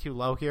too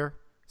low here.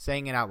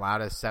 Saying it out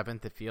loud as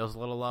 7th, it feels a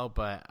little low,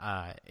 but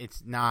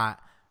it's not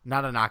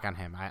a knock on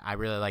him. I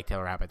really like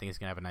Taylor Rapp. I think he's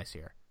going to have a nice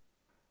year.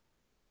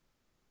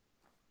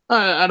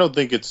 I don't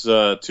think it's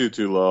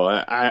too low.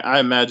 I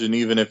imagine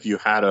even if you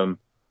had him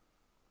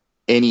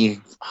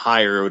any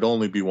higher, it would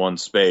only be one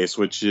space,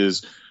 which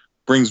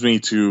brings me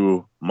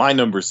to my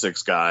number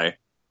 6 guy,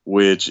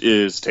 which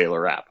is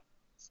Taylor Rapp.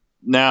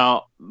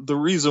 Now, the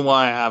reason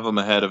why I have him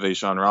ahead of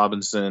A'Shawn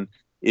Robinson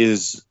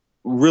is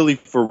really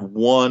for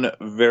one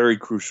very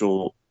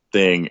crucial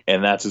thing,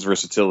 and that's his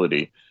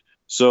versatility.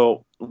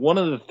 So one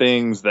of the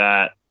things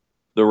that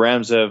the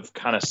Rams have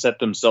kind of set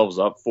themselves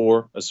up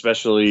for,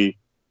 especially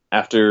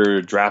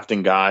after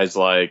drafting guys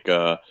like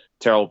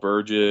Terrell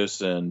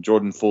Burgess and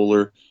Jordan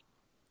Fuller,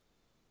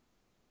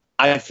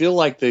 I feel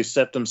like they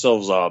set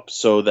themselves up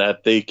so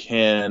that they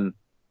can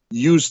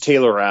use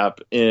Taylor Rapp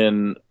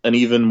in an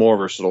even more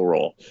versatile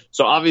role.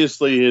 So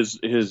obviously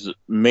his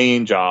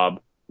main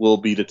job will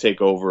be to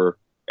take over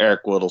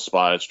Eric Weddle's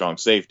spot at strong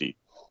safety.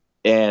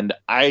 And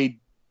I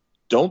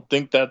don't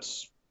think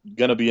that's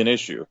going to be an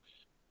issue.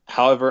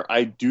 However,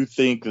 I do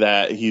think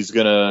that he's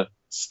going to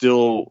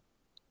still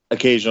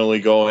occasionally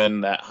go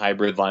in that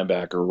hybrid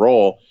linebacker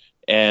role.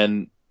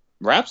 And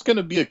Rapp's going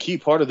to be a key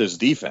part of this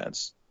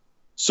defense.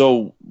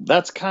 So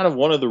that's kind of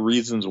one of the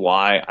reasons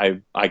why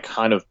I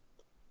kind of,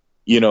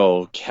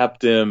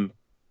 kept him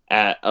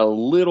at a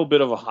little bit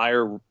of a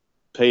higher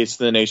pace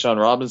than A'Shawn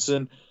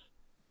Robinson.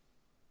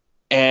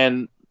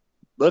 And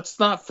let's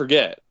not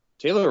forget,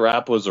 Taylor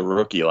Rapp was a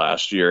rookie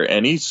last year,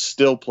 and he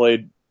still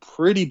played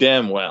pretty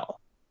damn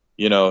well.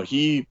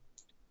 He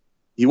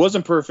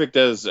wasn't perfect,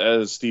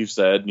 as Steve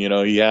said.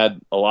 He had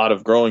a lot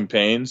of growing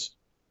pains,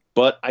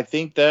 but I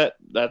think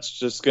that's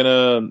just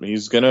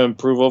he's gonna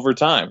improve over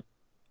time.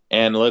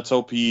 And let's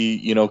hope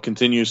he,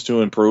 continues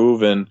to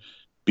improve and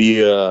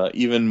be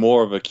even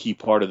more of a key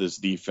part of this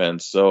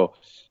defense. So,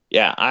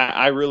 yeah,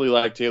 I really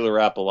like Taylor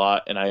Rapp a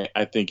lot, and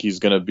I think he's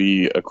going to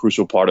be a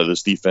crucial part of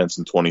this defense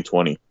in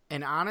 2020.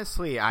 And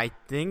honestly, I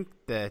think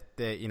that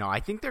I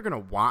think they're going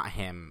to want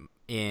him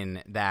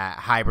in that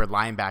hybrid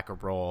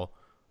linebacker role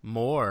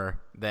more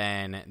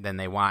than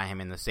they want him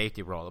in the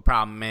safety role. The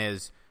problem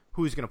is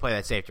who's going to play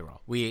that safety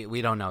role.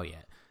 We don't know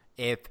yet.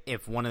 If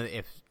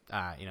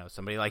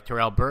somebody like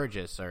Terrell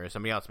Burgess or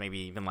somebody else, maybe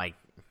even like,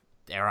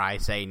 dare I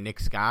say, Nick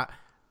Scott.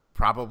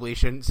 Probably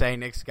shouldn't say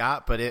Nick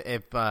Scott, but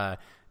if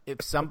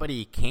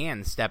somebody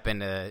can step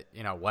into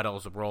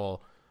Weddle's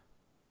role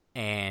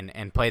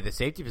and play the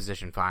safety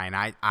position fine,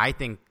 I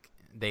think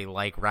they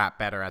like Rapp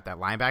better at that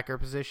linebacker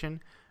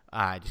position,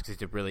 just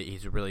because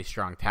he's a really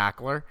strong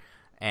tackler,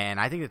 and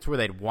I think that's where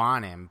they'd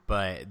want him.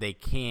 But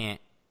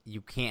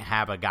you can't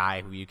have a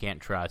guy who you can't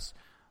trust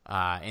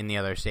in the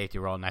other safety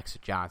role next to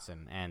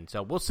Johnson, and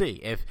so we'll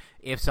see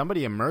if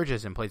somebody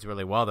emerges and plays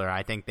really well there.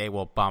 I think they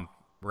will bump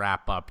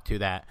Rapp up to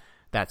that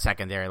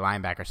secondary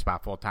linebacker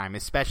spot full time,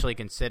 especially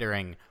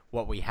considering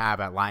what we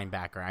have at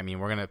linebacker. I mean,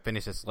 we're going to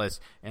finish this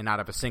list and not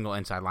have a single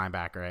inside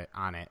linebacker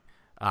on it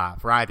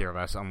for either of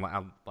us.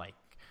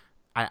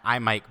 I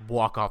might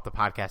walk off the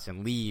podcast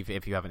and leave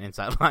if you have an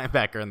inside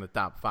linebacker in the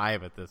top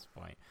 5 at this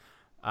point.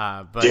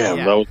 But yeah,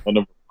 that was my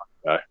number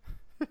 5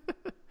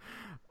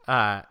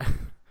 guy.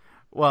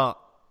 Well,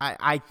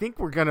 I think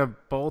we're going to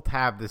both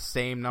have the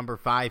same number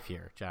 5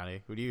 here,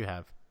 Johnny. Who do you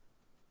have?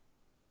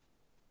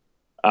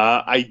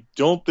 I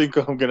don't think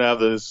I'm going to have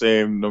the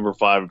same number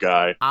 5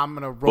 guy. I'm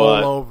going to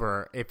roll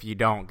over if you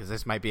don't, because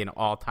this might be an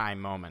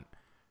all-time moment.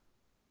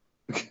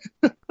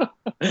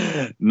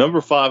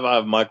 Number 5, I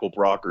have Michael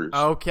Brockers.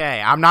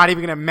 Okay, I'm not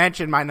even going to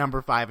mention my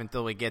number 5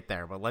 until we get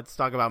there, but let's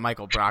talk about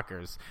Michael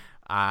Brockers,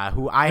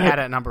 who I had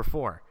at number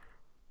 4.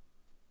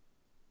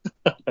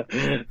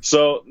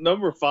 So,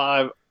 number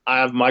 5, I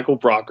have Michael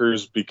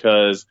Brockers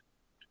because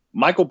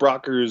Michael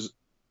Brockers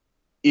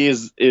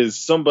is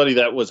somebody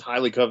that was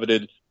highly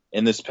coveted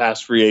in this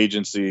past free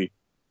agency.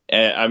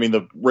 And I mean,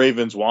 the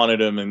Ravens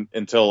wanted him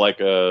until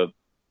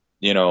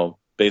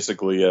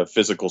basically a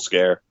physical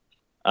scare.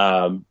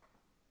 That's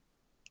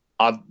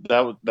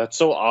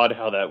so odd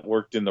how that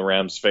worked in the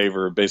Rams'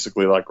 favor,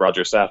 basically like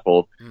Roger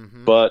Saffold.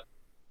 Mm-hmm. But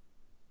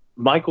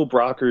Michael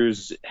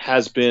Brockers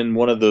has been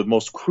one of the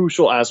most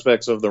crucial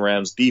aspects of the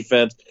Rams'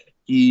 defense.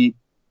 He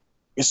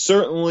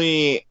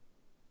certainly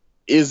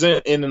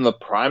isn't in the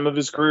prime of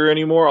his career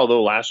anymore,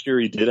 although last year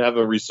he did have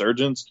a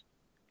resurgence.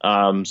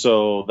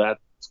 So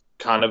that's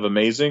kind of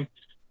amazing.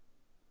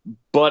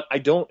 But I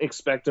don't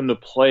expect him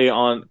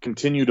to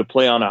continue to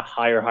play on a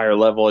higher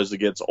level as he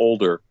gets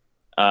older.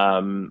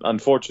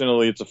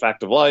 Unfortunately, it's a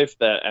fact of life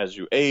that as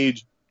you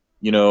age,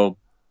 you're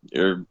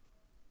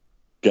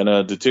going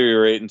to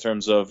deteriorate in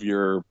terms of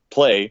your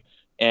play.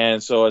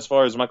 And so as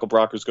far as Michael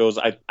Brockers goes,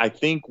 I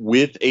think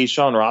with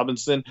A'Shawn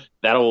Robinson,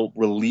 that'll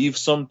relieve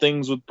some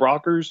things with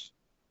Brockers.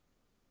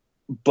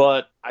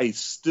 But I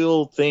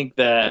still think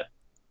that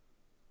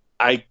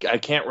I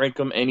can't rank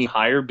him any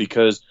higher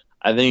because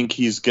I think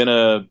he's going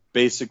to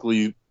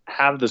basically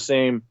have the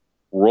same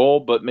role,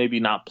 but maybe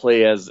not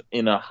play as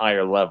in a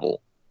higher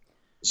level.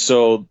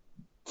 So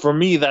for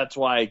me, that's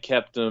why I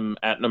kept him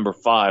at number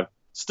 5.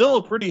 Still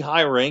a pretty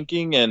high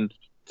ranking, and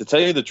to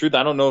tell you the truth,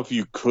 I don't know if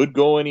you could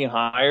go any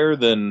higher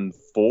than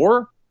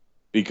 4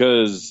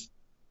 because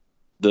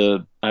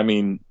to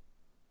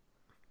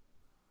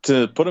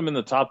put him in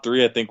the top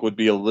 3, I think would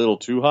be a little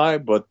too high,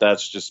 but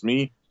that's just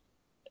me.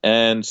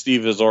 And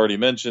Steve has already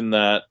mentioned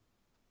that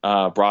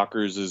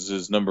Brockers is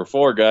his number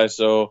 4 guy.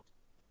 So,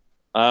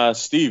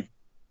 Steve,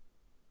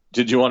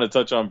 did you want to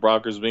touch on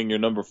Brockers being your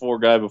number 4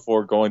 guy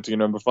before going to your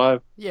number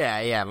 5?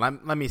 Yeah.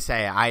 Let me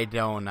say I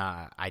don't.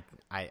 I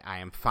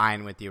am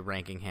fine with you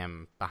ranking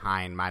him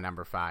behind my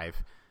number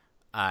 5.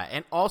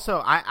 And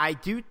also, I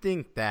do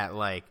think that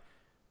like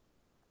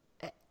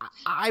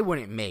I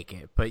wouldn't make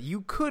it, but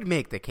you could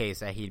make the case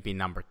that he'd be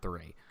number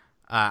 3.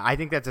 I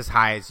think that's as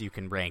high as you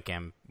can rank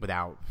him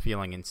without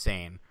feeling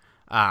insane.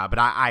 But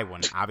I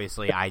wouldn't.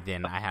 Obviously, I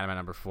didn't. I had him at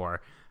number 4.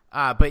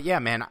 But yeah,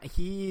 man,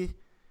 he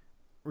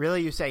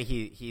really, you say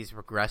he's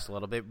regressed a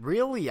little bit.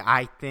 Really,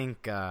 I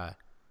think,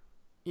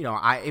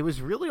 it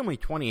was really only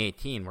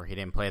 2018 where he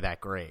didn't play that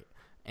great.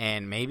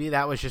 And maybe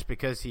that was just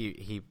because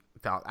he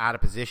felt out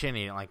of position.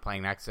 He didn't like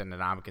playing next to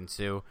Ndamukong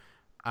Suh.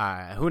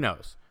 Who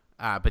knows?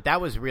 But that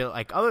was real.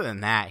 Like, other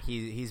than that,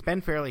 he's been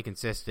fairly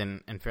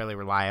consistent and fairly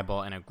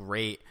reliable and a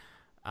great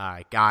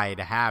guy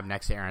to have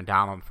next to Aaron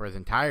Donald for his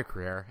entire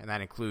career, and that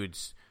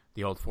includes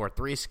the old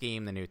 4-3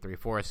 scheme, the new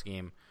 3-4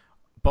 scheme.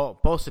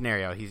 Both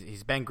scenario,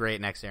 he's been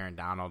great next to Aaron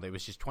Donald. It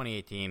was just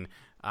 2018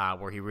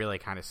 where he really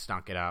kind of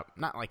stunk it up.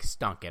 Not like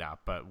stunk it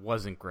up, but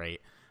wasn't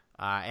great.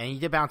 And he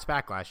did bounce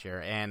back last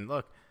year. And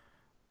look,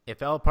 it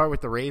fell apart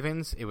with the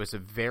Ravens. It was a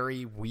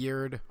very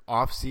weird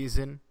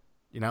offseason.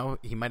 He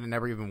might have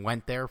never even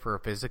went there for a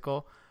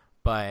physical,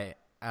 but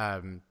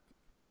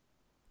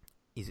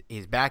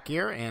he's back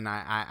here, and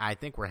I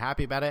think we're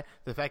happy about it.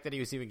 The fact that he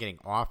was even getting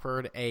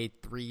offered a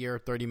 3-year,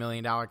 $30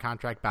 million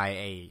contract by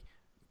a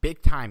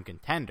big-time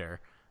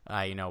contender,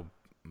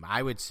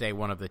 I would say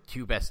one of the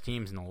 2 best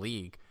teams in the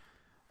league,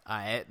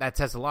 that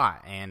says a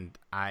lot, and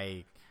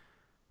I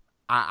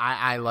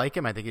like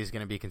him. I think he's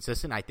going to be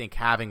consistent. I think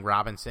having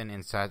Robinson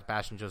and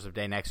Sebastian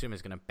Joseph-Day next to him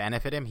is going to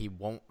benefit him. He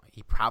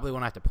probably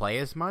won't have to play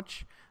as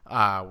much,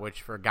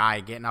 which for a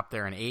guy getting up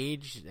there in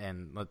age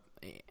and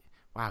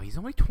wow, he's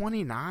only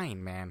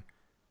 29, man.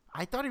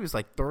 I thought he was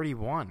like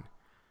 31.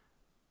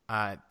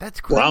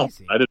 That's crazy. Wow,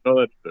 I didn't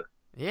know that either.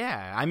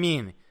 Yeah, I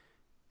mean,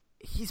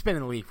 he's been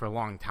in the league for a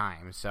long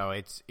time, so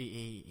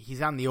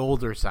he's on the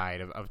older side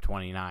of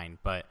 29.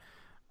 But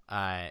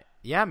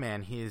yeah,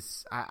 man,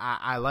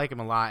 I like him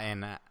a lot,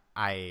 and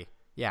I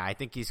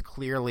think he's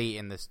clearly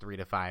in this 3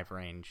 to 5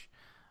 range.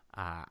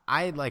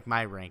 I like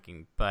my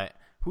ranking, but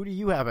who do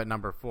you have at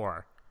number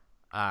 4?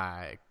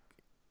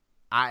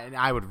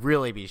 I would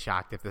really be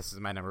shocked if this is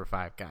my number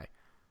 5 guy.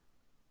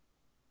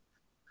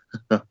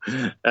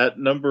 At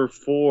number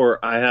 4,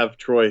 I have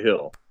Troy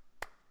Hill.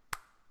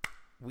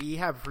 We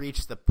have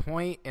reached the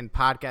point in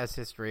podcast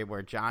history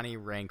where Johnny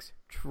ranks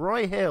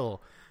Troy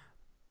Hill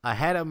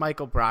ahead of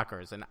Michael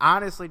Brockers. And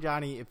honestly,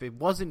 Johnny, if it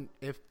wasn't,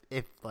 if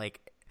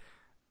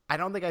I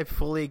don't think I've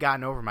fully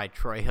gotten over my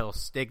Troy Hill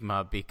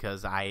stigma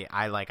because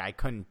I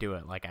couldn't do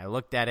it. Like, I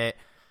looked at it,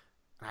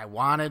 I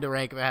wanted to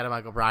rank him ahead of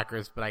Michael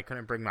Brockers, but I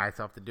couldn't bring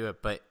myself to do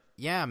it. But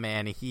yeah,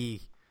 man,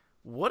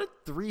 what a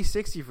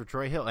 360 for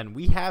Troy Hill. And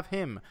we have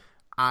him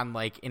on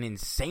like an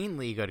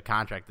insanely good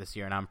contract this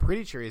year. And I'm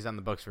pretty sure he's on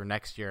the books for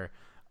next year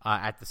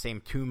at the same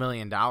 $2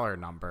 million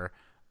number.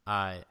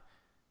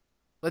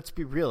 Let's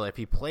be real. If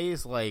he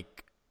plays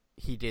like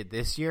he did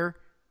this year,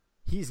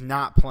 he's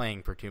not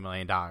playing for $2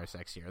 million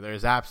next year.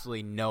 There's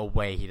absolutely no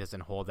way he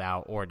doesn't hold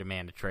out or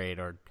demand a trade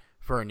or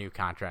for a new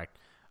contract.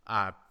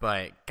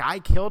 But guy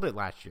killed it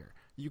last year.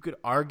 You could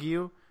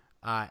argue,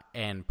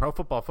 and Pro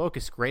Football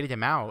Focus graded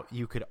him out,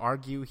 you could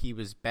argue he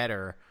was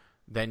better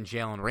than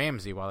Jalen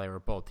Ramsey while they were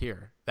both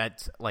here.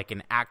 That's like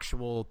an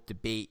actual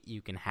debate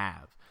you can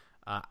have.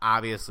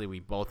 Obviously, we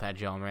both had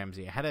Jalen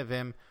Ramsey ahead of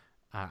him.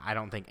 I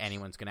don't think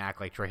anyone's going to act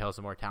like Troy Hill's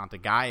a more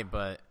talented guy,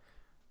 but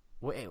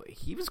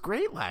he was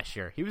great last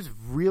year. He was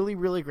really,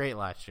 really great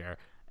last year.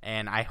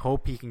 And I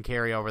hope he can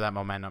carry over that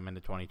momentum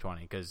into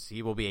 2020 because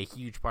he will be a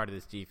huge part of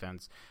this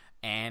defense.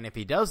 And if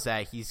he does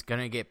that, he's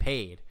going to get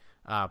paid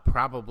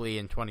probably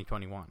in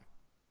 2021.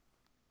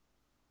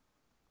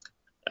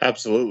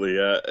 Absolutely.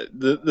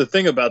 The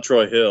thing about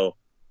Troy Hill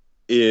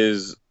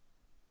is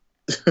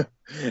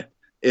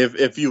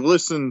if you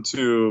listen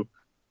to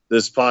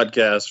this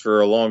podcast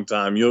for a long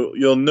time,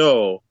 you'll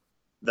know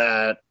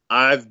that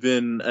I've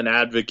been an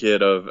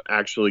advocate of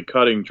actually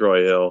cutting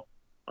Troy Hill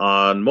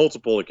on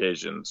multiple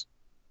occasions.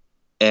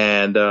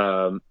 And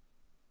to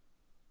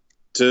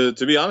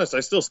be honest, I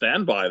still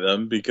stand by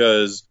them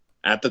because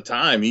at the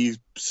time he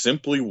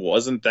simply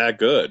wasn't that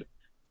good.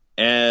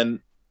 And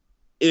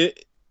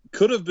it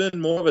could have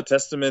been more of a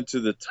testament to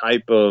the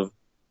type of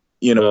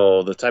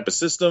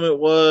system it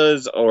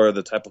was, or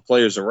the type of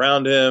players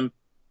around him,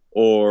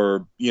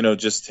 or,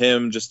 just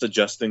him just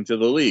adjusting to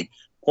the league.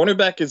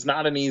 Cornerback is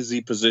not an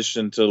easy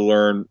position to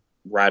learn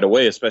right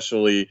away,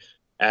 especially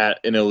at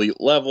an elite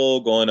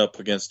level, going up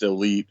against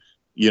elite,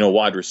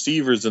 wide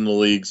receivers in the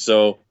league.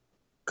 So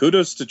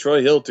kudos to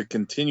Troy Hill to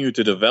continue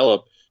to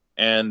develop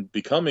and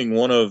becoming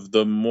one of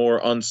the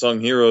more unsung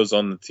heroes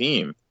on the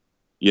team.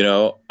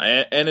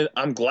 And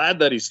I'm glad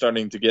that he's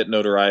starting to get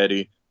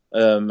notoriety,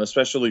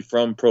 especially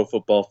from Pro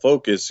Football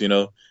Focus.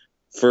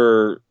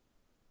 For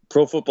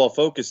Pro Football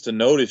Focus to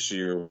notice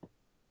you,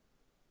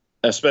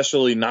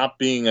 especially not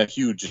being a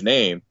huge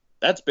name,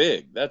 that's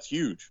big. That's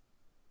huge.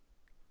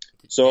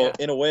 So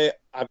in a way,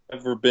 I've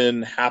never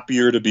been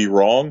happier to be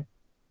wrong.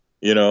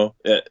 I'm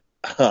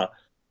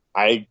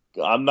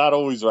not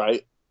always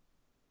right,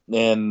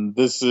 and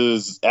this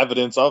is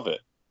evidence of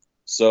it.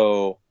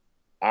 So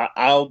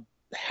I'll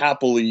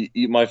happily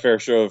eat my fair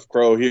share of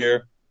crow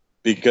here,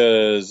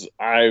 because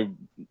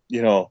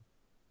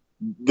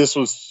this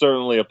was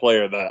certainly a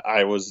player that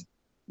I was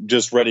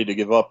just ready to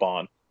give up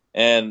on.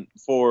 And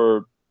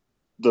for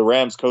the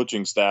Rams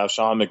coaching staff,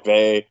 Sean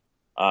McVay,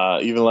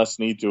 even Les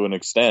Snead to an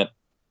extent,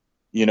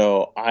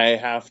 I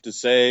have to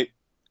say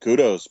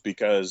kudos,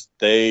 because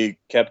they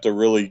kept a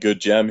really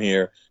good gem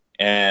here.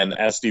 And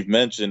as Steve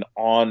mentioned,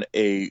 on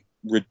a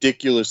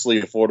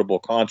ridiculously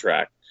affordable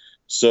contract.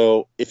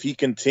 So if he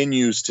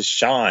continues to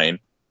shine,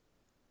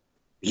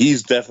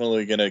 he's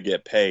definitely going to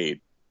get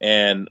paid.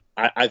 And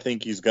I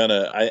think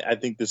I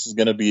think this is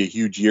going to be a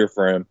huge year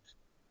for him,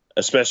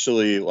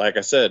 especially, like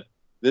I said,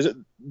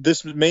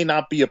 this may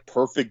not be a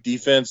perfect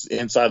defense.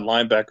 Inside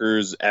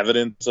linebackers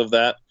evidence of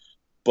that,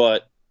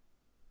 but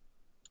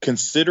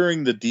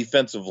considering the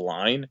defensive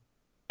line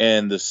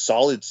and the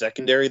solid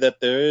secondary that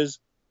there is,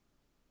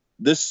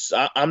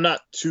 I'm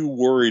not too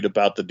worried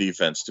about the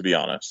defense, to be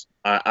honest.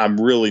 I'm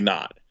really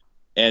not.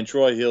 And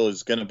Troy Hill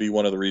is going to be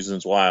one of the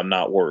reasons why I'm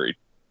not worried.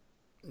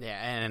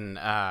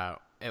 Yeah,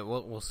 and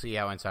we'll see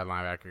how inside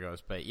linebacker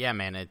goes. But yeah,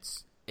 man,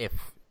 it's if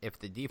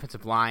the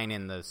defensive line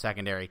and the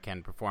secondary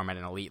can perform at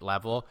an elite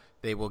level,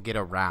 they will get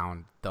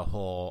around the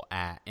whole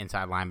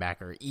inside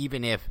linebacker,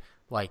 even if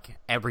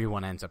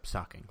everyone ends up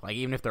sucking.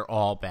 Even if they're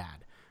all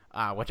bad,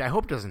 which I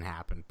hope doesn't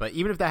happen. But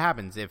even if that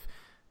happens, if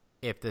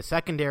the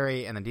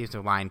secondary and the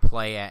defensive line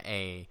play at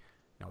a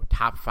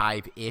top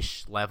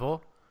 5-ish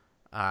level,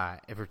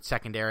 if it's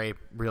secondary,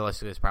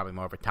 realistically, it's probably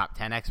more of a top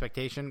 10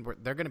 expectation.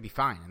 They're going to be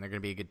fine, and they're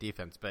going to be a good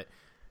defense. But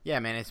yeah,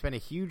 man, it's been a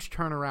huge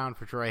turnaround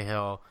for Troy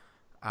Hill.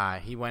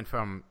 He went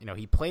from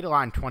he played a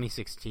lot in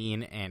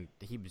 2016, and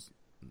he was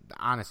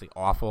honestly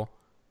awful.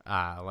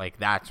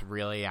 That's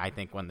really, I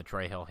think, when the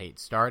Troy Hill hate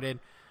started.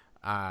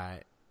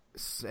 But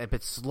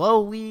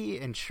slowly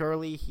and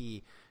surely,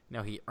 he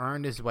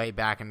earned his way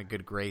back into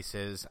good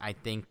graces. I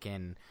think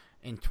in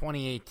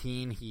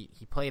 2018, he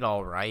played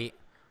all right,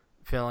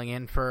 filling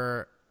in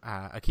for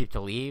Aqib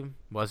Talib.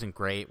 Wasn't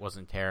great,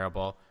 wasn't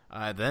terrible.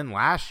 Then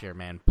last year,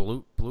 man,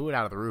 blew it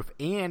out of the roof.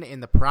 And in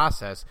the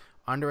process,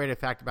 underrated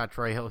fact about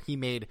Troy Hill, he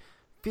made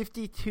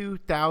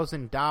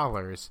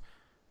 $52,000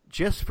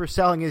 just for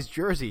selling his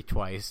jersey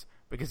twice,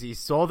 because he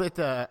sold it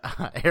to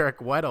Eric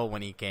Weddle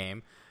when he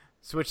came,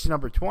 switched to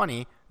number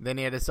 20, then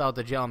he had to sell it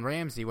to Jalen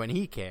Ramsey when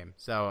he came.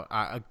 So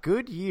a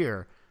good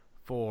year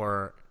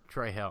for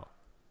Troy Hill.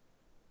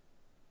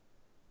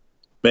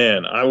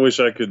 Man, I wish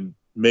I could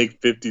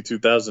make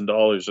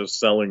 $52,000 just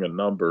selling a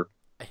number.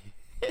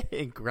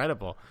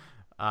 Incredible.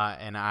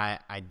 And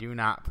I do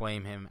not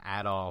blame him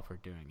at all for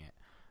doing it.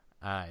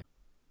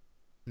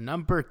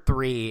 Number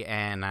 3,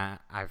 and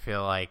I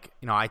feel like,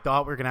 I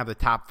thought we were going to have the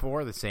top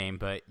 4 the same,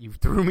 but you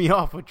threw me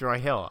off with Troy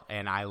Hill,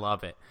 and I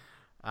love it.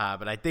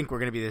 But I think we're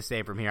going to be the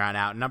same from here on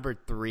out. Number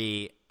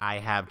 3, I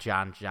have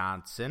John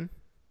Johnson.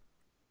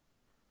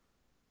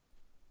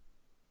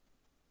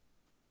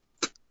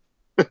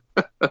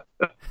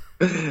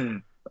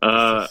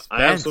 I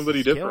have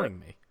somebody different.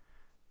 Me.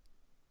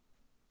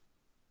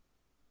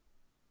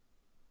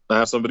 I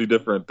have somebody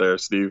different there,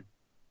 Steve.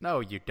 No,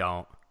 you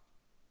don't.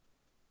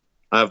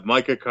 I have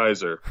Micah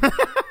Kiser.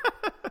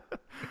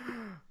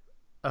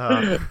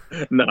 No,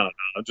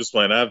 I'm just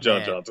playing. I have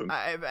John Johnson.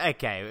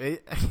 Okay.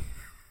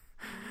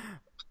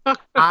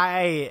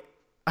 I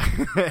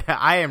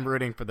am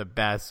rooting for the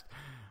best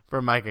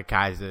for Micah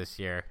Kiser this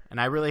year, and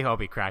I really hope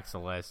he cracks the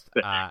list.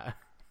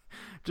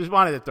 Just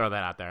wanted to throw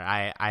that out there.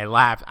 I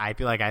laughed. I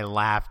feel like I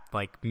laughed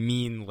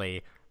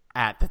meanly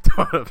at the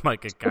thought of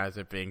Micah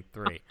Kiser being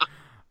 3.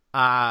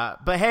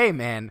 But hey,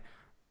 man,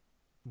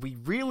 we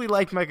really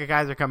liked Micah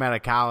Kiser coming out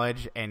of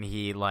college, and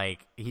he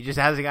just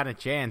hasn't gotten a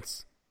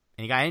chance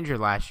and he got injured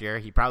last year.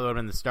 He probably would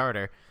have been the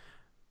starter.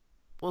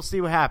 We'll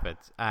see what happens.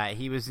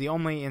 He was the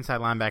only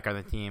inside linebacker on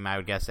the team, I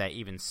would guess, that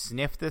even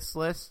sniffed this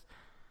list,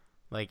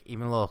 like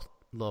even a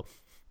little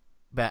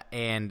bit.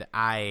 And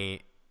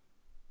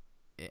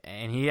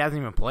he hasn't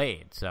even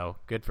played, so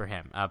good for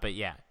him. But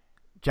yeah,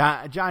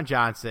 John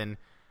Johnson,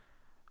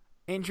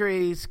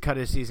 injuries cut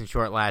his season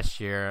short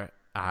last year,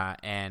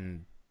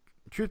 and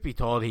truth be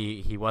told,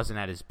 he wasn't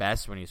at his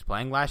best when he was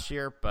playing last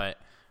year, but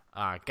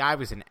guy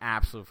was an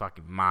absolute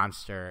fucking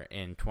monster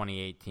in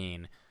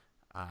 2018,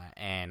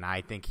 and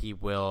I think he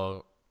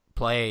will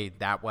play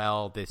that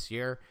well this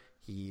year.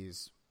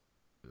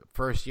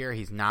 First year,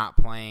 he's not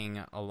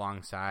playing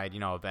alongside,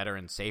 a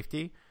veteran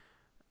safety,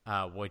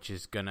 which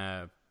is going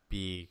to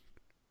be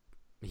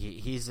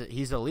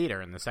he's a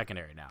leader in the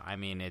secondary now. I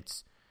mean,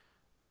 it's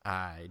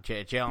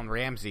Jalen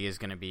Ramsey is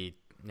going to be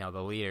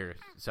the leader,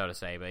 so to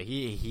say, but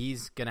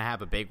he's going to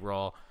have a big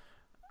role.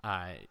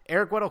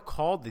 Eric Weddle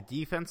called the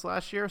defense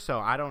last year, so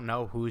I don't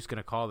know who's going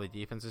to call the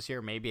defense this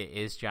year. Maybe it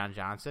is John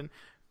Johnson,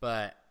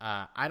 but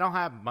I don't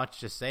have much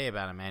to say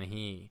about him, man.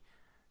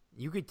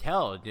 You could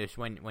tell just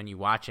when you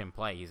watch him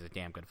play, he's a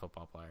damn good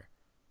football player.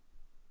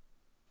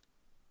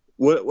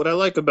 What I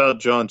like about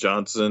John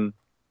Johnson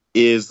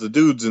is the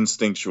dude's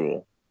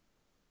instinctual,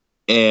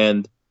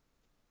 and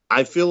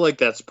I feel like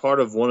that's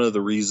part of one of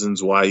the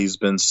reasons why he's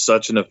been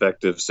such an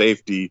effective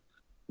safety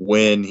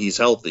when he's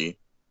healthy.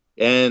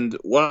 And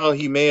while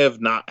he may have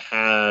not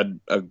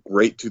had a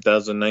great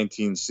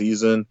 2019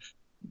 season,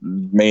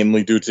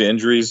 mainly due to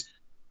injuries,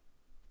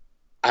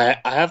 I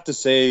have to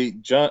say,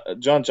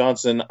 John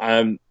Johnson,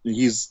 when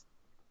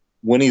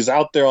he's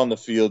out there on the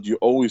field, you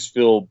always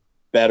feel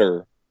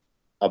better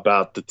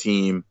about the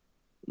team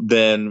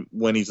than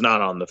when he's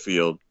not on the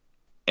field.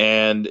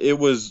 And it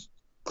was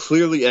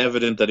clearly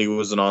evident that he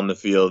wasn't on the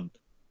field,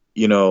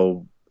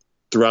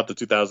 throughout the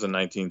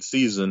 2019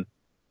 season.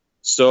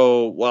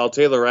 So while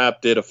Taylor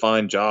Rapp did a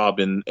fine job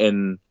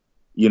in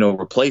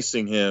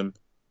replacing him,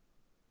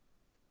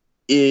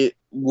 it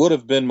would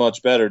have been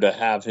much better to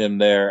have him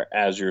there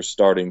as your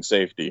starting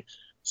safety.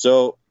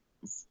 So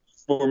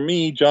for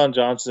me, John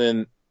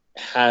Johnson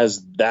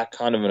has that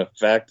kind of an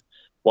effect.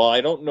 While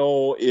I don't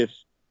know if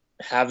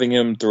having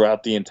him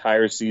throughout the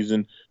entire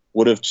season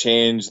would have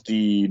changed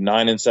the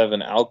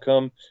 9-7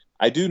 outcome,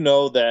 I do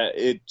know that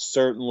it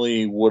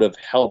certainly would have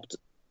helped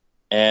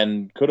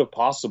and could have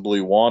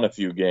possibly won a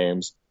few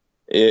games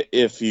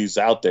if he's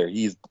out there.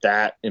 He's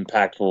that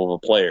impactful of a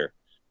player.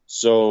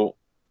 So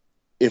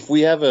if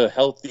we have a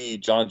healthy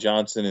John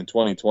Johnson in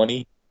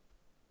 2020,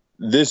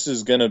 this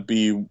is going to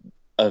be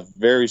a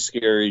very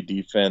scary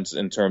defense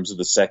in terms of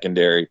the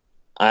secondary.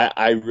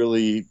 I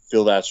really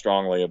feel that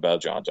strongly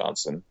about John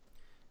Johnson.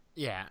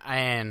 Yeah,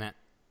 and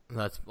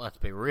let's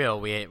be real.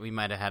 We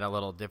might have had a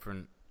little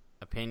different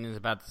opinions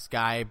about this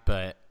guy,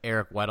 but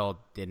Eric Weddle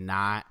did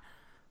not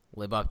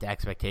live up to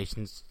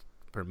expectations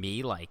for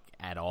me,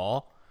 at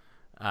all.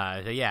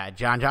 So yeah,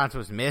 John Johnson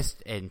was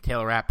missed, and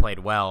Taylor Rapp played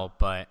well,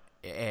 but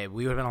we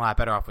would have been a lot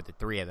better off with the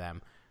three of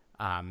them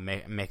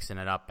mixing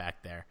it up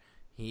back there.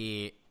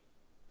 And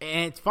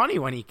it's funny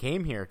when he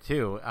came here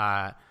too.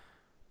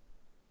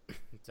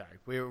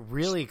 We were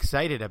really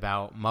excited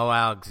about Mo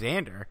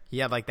Alexander. He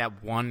had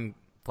that one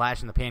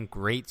flash in the pan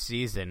great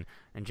season,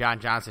 and John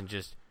Johnson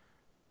just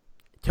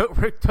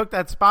took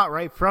that spot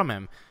right from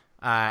him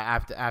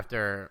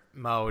after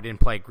Mo didn't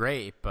play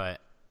great, but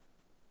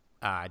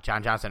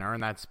John Johnson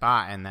earned that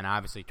spot, and then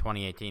obviously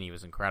 2018 he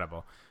was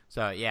incredible.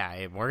 So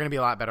yeah, we're going to be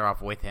a lot better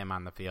off with him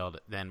on the field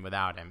than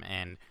without him,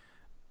 and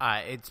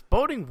it's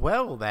boding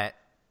well that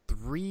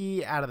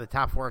 3 out of the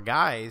top 4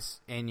 guys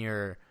in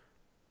your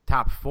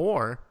top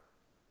 4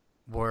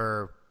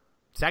 were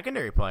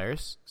secondary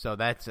players, so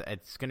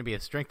it's going to be a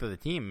strength of the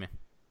team.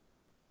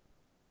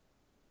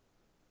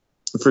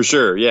 For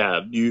sure,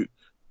 yeah. You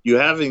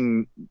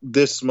having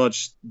this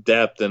much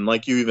depth, and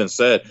like you even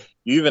said,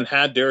 you even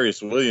had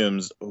Darius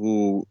Williams,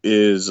 who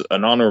is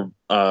an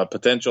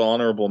potential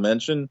honorable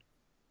mention.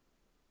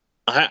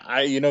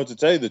 To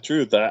tell you the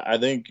truth, I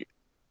think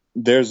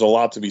there's a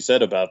lot to be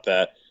said about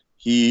that.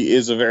 He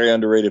is a very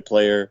underrated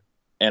player,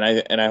 and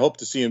I hope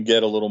to see him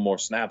get a little more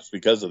snaps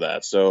because of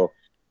that. So,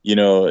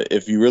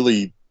 if you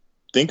really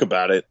think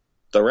about it,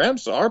 the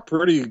Rams are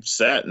pretty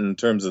set in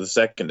terms of the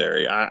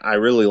secondary. I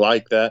really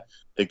like that.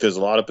 I think there's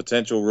a lot of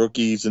potential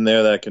rookies in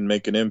there that can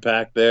make an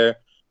impact there.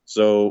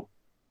 So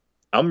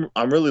I'm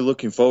really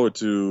looking forward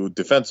to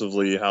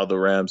defensively how the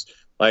Rams,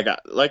 like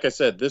I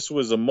said, this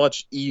was a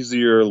much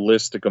easier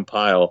list to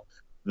compile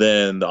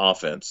than the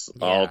offense.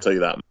 Yeah. I'll tell you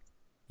that.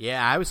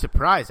 Yeah, I was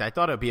surprised. I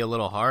thought it would be a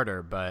little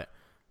harder, but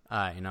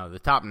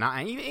the top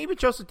 9, even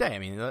Joseph Day. I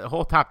mean, the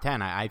whole top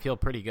 10. I feel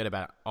pretty good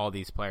about all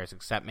these players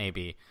except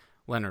maybe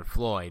Leonard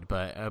Floyd,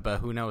 but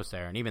who knows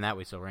there? And even that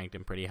we still ranked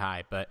him pretty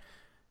high. But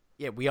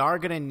yeah, we are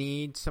going to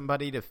need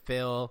somebody to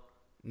fill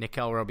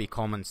Nickel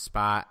Roby-Coleman's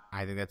spot.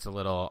 I think that's a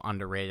little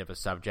underrated of a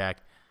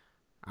subject.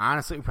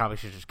 Honestly, we probably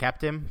should have just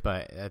kept him,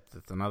 but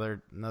that's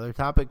another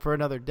topic for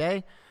another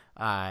day.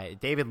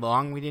 David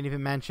Long, we didn't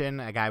even mention,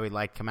 a guy we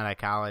liked coming out of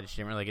college.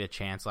 Didn't really get a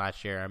chance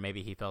last year, or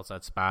maybe he fills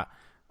that spot.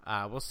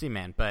 We'll see,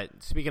 man.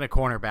 But speaking of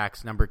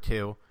cornerbacks, number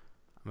 2,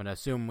 I'm going to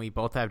assume we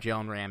both have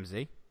Jalen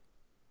Ramsey.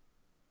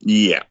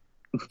 Yeah.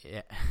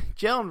 Yeah.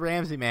 Jalen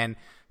Ramsey, man.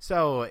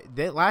 So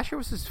last year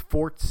was his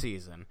 4th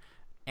season,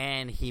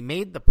 and he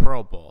made the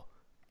Pro Bowl.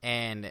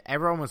 And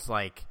everyone was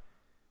like,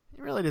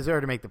 he really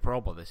deserved to make the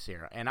Pro Bowl this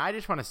year. And I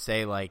just want to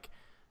say, like,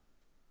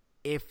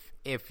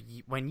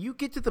 when you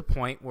get to the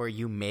point where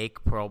you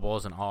make Pro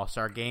Bowls and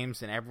All-Star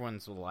games and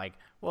everyone's like,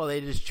 well,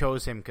 they just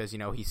chose him because,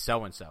 he's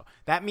so-and-so,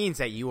 that means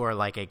that you are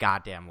like a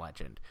goddamn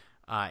legend.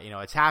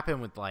 It's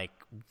happened with like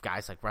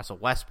guys like Russell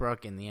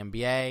Westbrook in the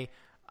NBA.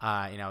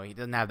 He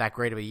doesn't have that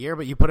great of a year,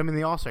 but you put him in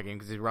the All-Star game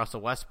because he's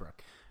Russell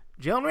Westbrook.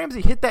 Jalen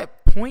Ramsey hit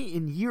that point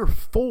in year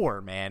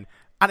 4, man,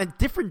 on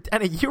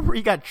a year where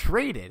he got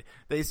traded.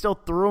 They still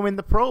threw him in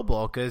the Pro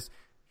Bowl because,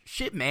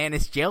 shit, man,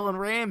 it's Jalen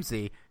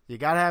Ramsey. You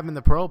got to have him in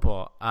the Pro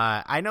Bowl.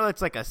 I know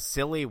it's like a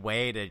silly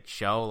way to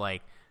show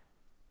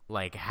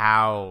like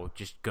how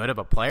just good of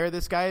a player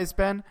this guy has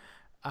been.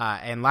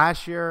 And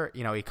last year,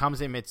 he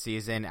comes in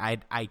midseason.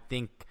 I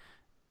think,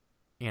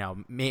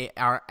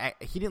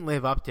 he didn't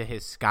live up to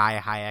his sky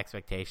high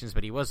expectations,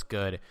 but he was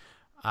good.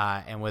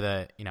 And with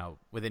a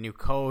new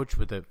coach,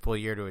 with a full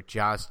year to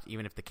adjust,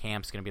 even if the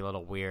camp's going to be a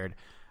little weird,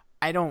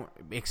 I don't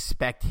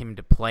expect him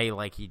to play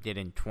like he did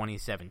in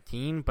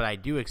 2017, but I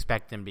do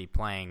expect him to be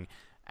playing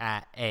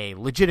at a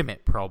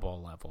legitimate Pro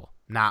Bowl level,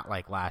 not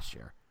like last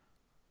year.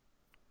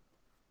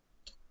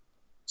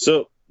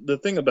 So the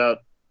thing about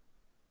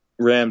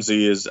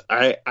Ramsey is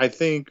I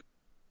think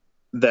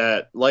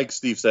that, like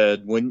Steve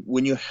said,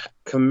 when you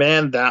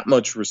command that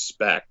much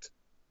respect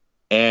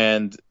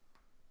and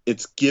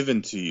it's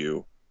given to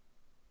you,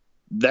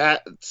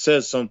 that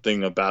says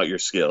something about your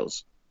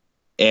skills.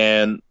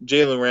 And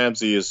Jalen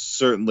Ramsey is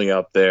certainly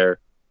up there.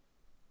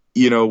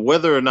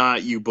 Whether or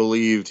not you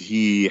believed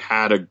he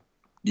had a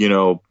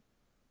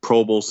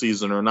Pro Bowl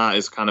season or not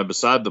is kind of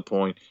beside the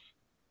point.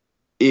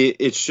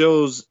 It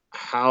shows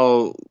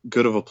how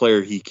good of a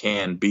player he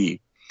can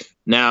be.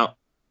 Now,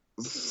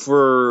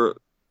 for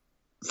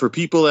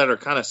people that are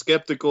kind of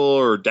skeptical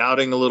or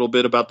doubting a little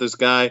bit about this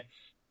guy,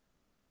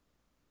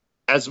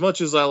 as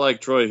much as I like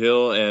Troy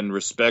Hill and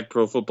respect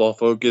Pro Football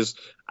Focus,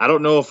 I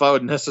don't know if I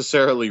would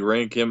necessarily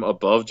rank him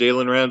above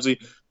Jalen Ramsey,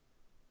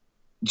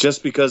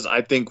 just because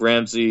I think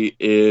Ramsey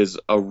is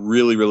a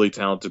really, really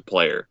talented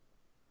player.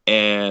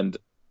 And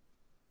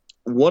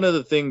one of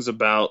the things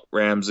about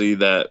Ramsey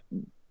that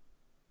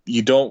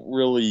you didn't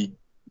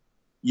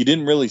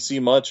really see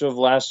much of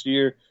last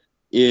year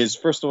is,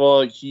 first of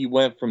all, he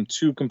went from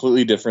 2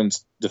 completely different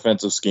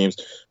defensive schemes,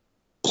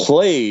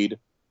 played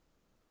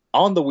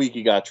on the week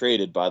he got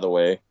traded, by the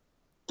way.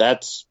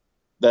 That's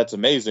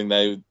amazing.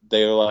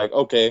 They were like,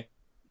 okay,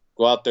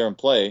 go out there and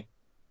play.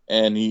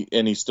 And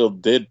he still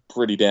did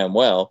pretty damn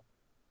well.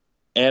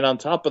 And on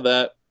top of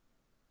that,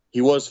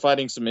 he was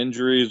fighting some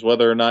injuries.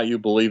 Whether or not you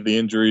believe the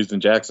injuries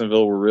in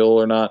Jacksonville were real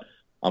or not,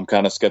 I'm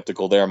kind of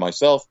skeptical there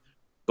myself.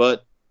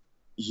 But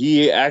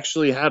he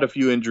actually had a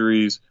few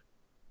injuries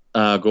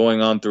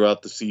going on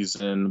throughout the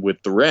season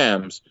with the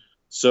Rams.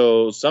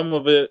 So some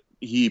of it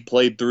he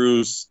played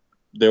through.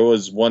 There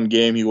was one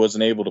game he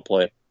wasn't able to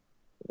play.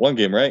 One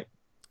game, right?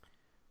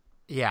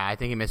 Yeah, I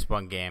think he missed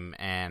one game.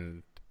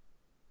 And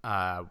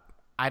I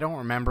don't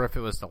remember if it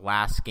was the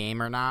last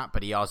game or not,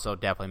 but he also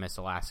definitely missed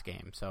the last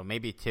game. So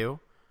maybe 2.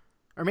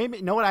 Or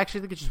maybe, no, I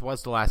actually think it just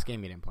was the last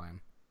game he didn't play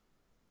him.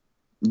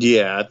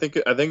 Yeah, I think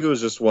it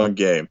was just one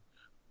game.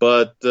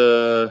 But,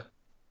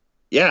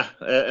 yeah,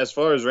 as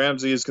far as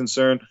Ramsey is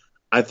concerned,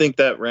 I think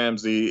that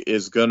Ramsey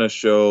is going to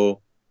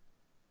show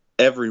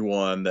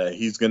everyone that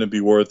he's going to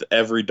be worth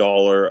every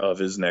dollar of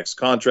his next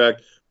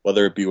contract,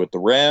 whether it be with the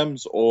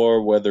Rams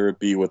or whether it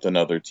be with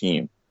another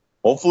team.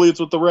 Hopefully it's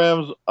with the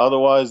Rams.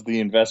 Otherwise, the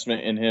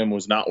investment in him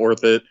was not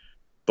worth it.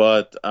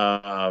 But,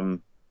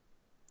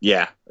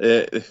 yeah,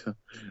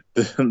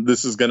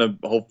 this is going to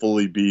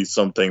hopefully be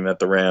something that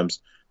the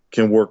Rams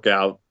can work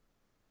out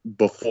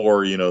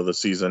before, the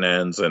season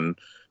ends, and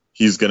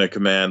he's going to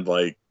command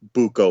like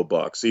buco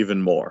bucks,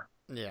 even more.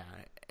 Yeah,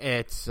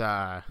 it's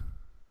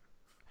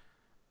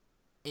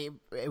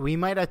we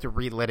might have to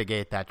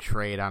relitigate that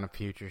trade on a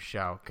future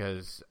show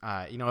because,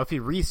 if he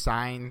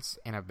re-signs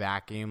in a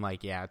vacuum,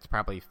 it's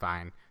probably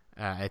fine.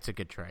 It's a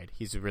good trade.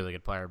 He's a really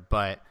good player.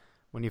 But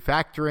when you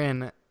factor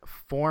in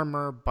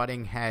former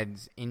Butting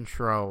Heads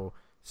intro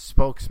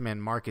spokesman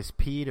Marcus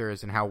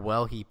Peters and how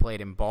well he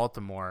played in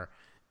Baltimore,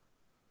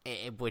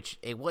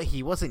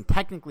 he wasn't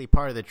technically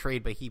part of the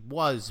trade, but he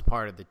was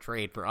part of the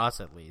trade for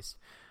us at least.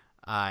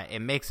 It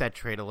makes that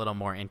trade a little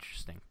more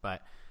interesting.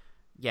 But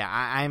yeah,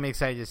 I'm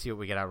excited to see what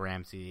we get out of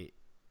Ramsey.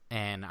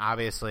 And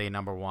obviously,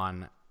 number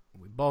 1,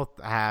 we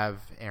both have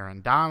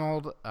Aaron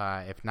Donald.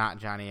 If not,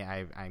 Johnny,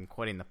 I'm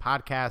quitting the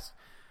podcast.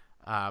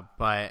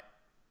 But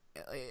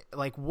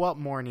what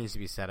more needs to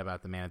be said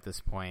about the man at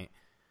this point?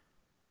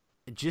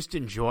 Just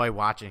enjoy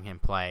watching him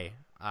play.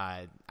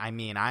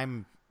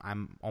 I'm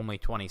only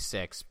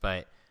 26,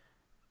 but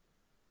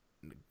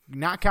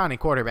not counting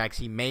quarterbacks,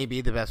 he may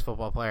be the best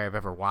football player I've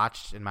ever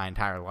watched in my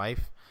entire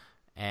life.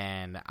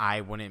 And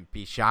I wouldn't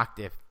be shocked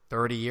if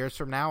 30 years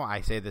from now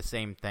I say the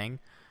same thing.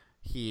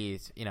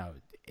 He's,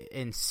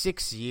 in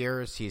 6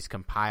 years, he's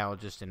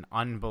compiled just an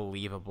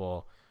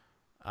unbelievable,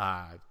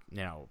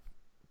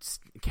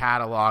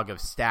 catalog of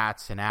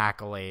stats and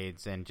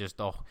accolades and just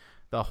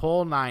the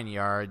whole 9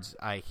 yards.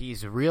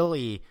 He's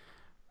really,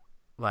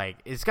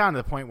 it's gotten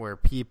to the point where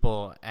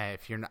people,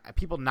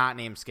 people not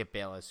named Skip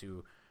Bayless,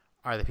 who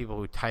are the people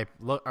who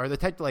are the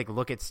type to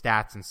look at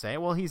stats and say,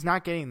 well, he's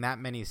not getting that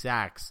many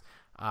sacks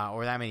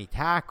or that many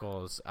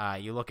tackles.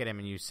 You look at him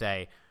and you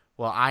say,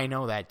 well, I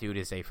know that dude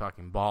is a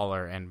fucking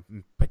baller and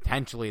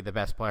potentially the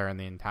best player in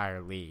the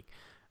entire league.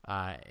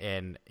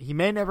 And he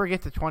may never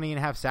get to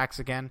 20.5 sacks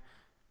again.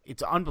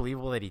 It's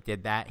unbelievable that he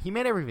did that. He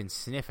may never even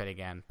sniff it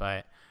again,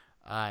 but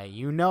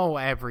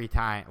every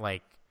time,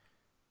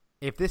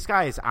 if this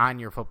guy is on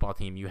your football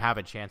team, you have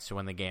a chance to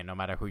win the game no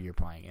matter who you're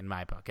playing, in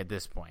my book, at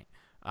this point.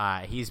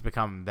 He's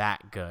become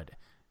that good,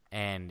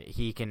 and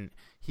he can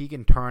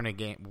turn a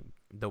game,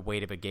 the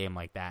weight of a game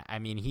like that. I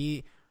mean,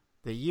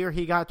 the year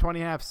he got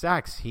 20.5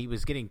 sacks, he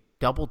was getting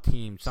double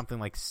teamed something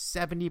like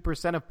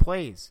 70% of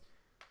plays.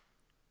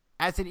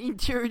 As an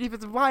interior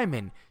defensive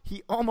lineman,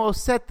 he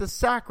almost set the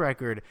sack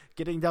record,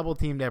 getting double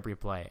teamed every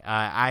play.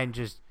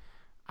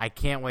 I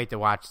can't wait to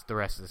watch the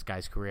rest of this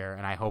guy's career,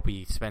 and I hope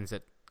he spends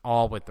it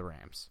all with the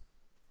Rams.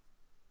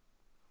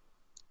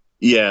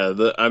 Yeah,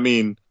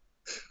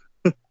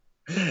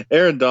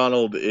 Aaron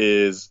Donald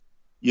is,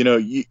 you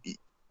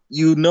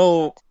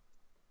know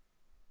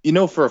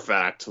for a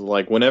fact,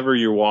 whenever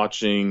you're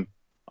watching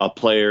a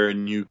player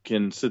and you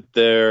can sit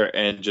there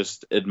and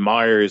just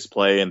admire his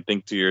play and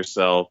think to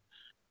yourself,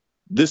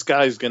 this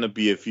guy's going to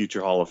be a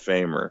future Hall of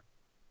Famer.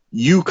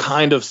 You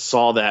kind of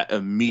saw that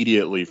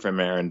immediately from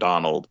Aaron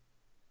Donald.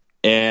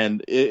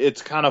 And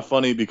it's kind of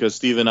funny because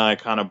Steve and I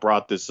kind of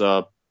brought this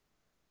up,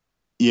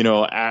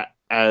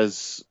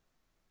 as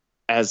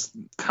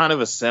kind of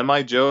a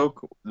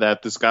semi-joke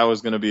that this guy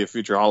was going to be a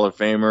future Hall of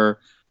Famer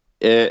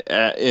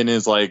in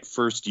his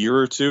first year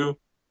or two.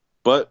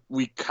 But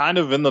we kind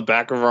of in the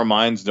back of our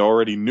minds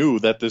already knew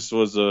that this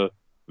was a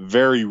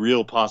very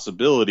real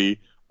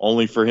possibility,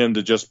 only for him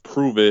to just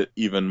prove it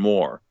even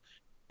more.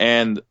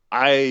 And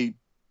I'm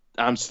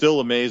still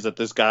amazed that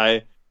this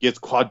guy gets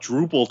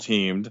quadruple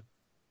teamed.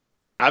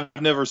 I've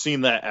never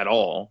seen that at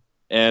all.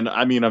 And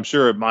I'm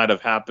sure it might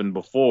have happened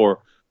before,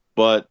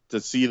 but to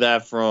see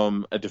that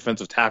from a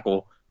defensive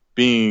tackle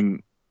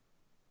being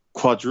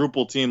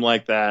quadruple teamed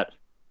like that,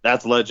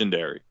 that's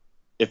legendary.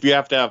 If you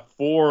have to have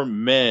 4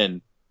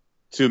 men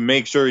to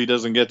make sure he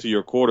doesn't get to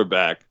your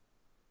quarterback,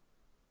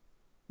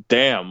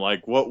 damn,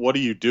 what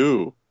do you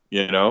do?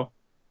 No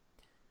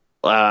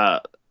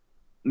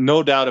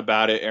doubt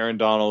about it, Aaron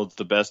Donald's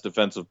the best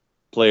defensive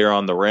player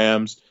on the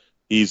Rams.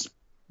 He's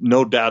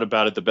no doubt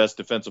about it the best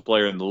defensive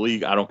player in the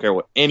league. I don't care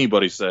what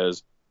anybody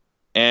says.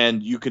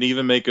 And you could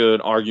even make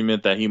an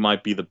argument that he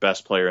might be the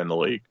best player in the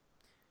league.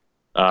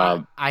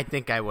 I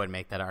think I would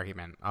make that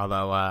argument.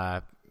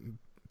 Although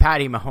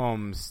Patty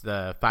Mahomes,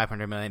 the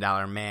 $500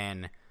 million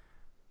man,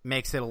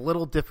 makes it a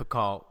little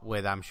difficult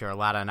with, I'm sure, a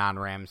lot of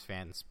non-Rams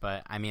fans.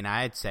 But,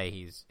 I'd say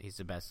he's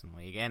the best in the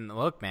league. And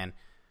look, man,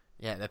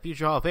 yeah, the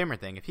future Hall of Famer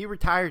thing, if he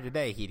retired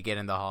today, he'd get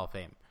in the Hall of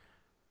Fame.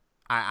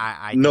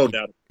 No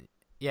doubt.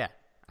 Yeah,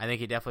 I think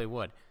he definitely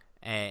would.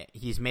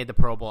 He's made the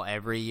Pro Bowl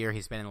every year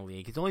he's been in the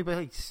league. He's only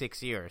been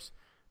 6 years.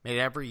 Made it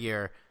every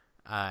year.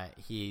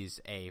 He's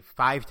a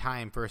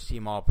 5-time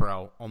first-team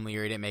All-Pro. Only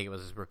year he didn't make it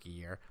was his rookie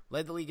year.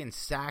 Led the league in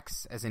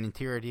sacks as an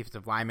interior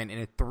defensive lineman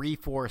in a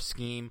 3-4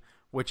 scheme,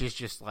 which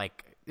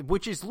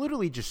is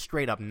literally just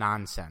straight-up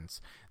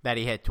nonsense that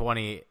he had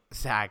 20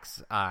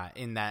 sacks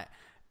in that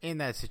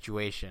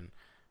situation.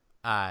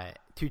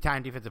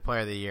 2-time Defensive Player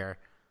of the Year.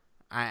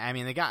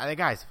 The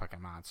guy's a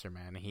fucking monster,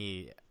 man.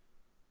 He's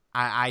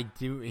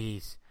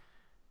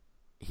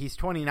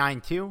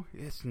 29 too.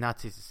 It's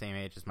nuts. He's the same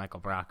age as Michael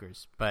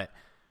Brockers. But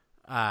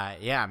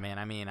yeah,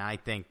 man. I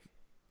think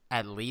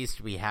at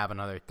least we have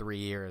another 3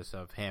 years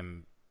of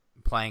him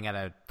playing at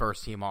a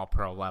first team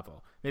All-Pro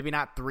level. Maybe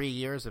not 3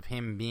 years of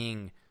him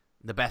being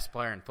the best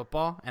player in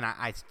football. And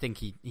I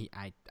think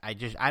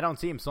I don't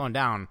see him slowing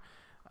down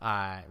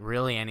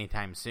really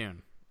anytime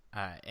soon.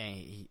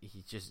 And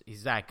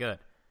he's that good.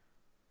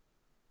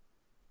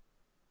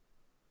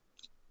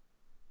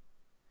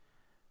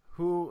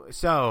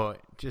 So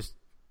just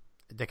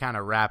to kind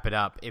of wrap it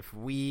up, if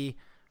we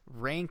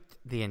ranked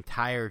the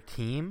entire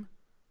team,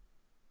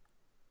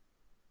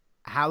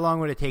 how long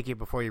would it take you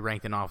before you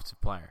ranked an offensive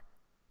player?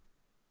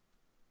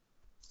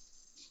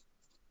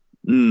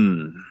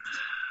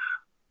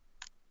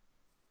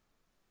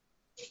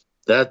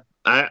 That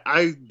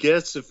I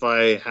guess if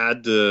I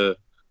had to,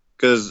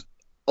 because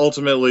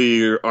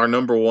ultimately our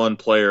number one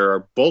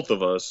player, both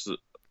of us,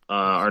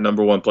 our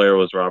number one player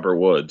was Robert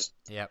Woods.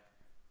 Yep.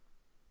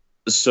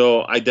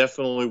 So I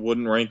definitely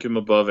wouldn't rank him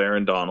above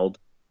Aaron Donald,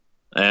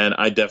 and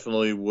I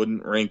definitely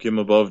wouldn't rank him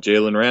above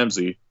Jalen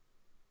Ramsey.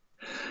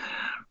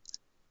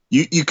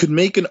 You could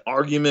make an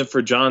argument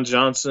for John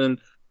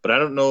Johnson, but I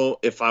don't know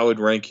if I would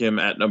rank him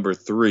at number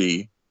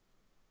 3.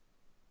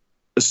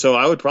 So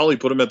I would probably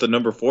put him at the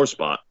number 4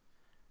 spot.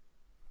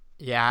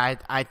 Yeah,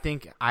 I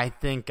think I'd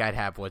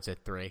have Woods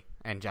at 3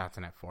 and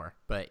Johnson at 4.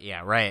 But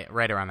yeah,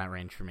 right around that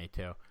range for me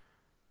too.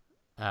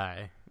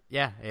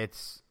 Yeah,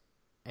 it's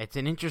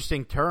an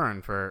interesting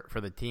turn for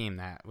the team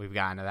that we've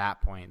gotten to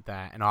that point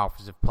that an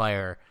offensive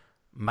player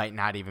might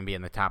not even be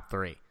in the top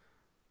 3.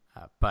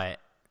 But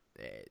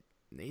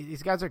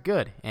these guys are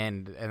good,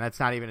 and that's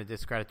not even a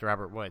discredit to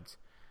Robert Woods.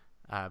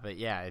 But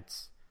yeah,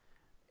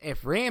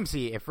 if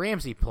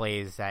Ramsey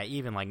plays at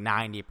even like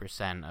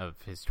 90%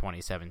 of his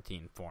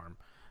 2017 form,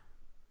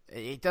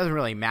 it doesn't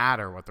really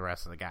matter what the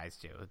rest of the guys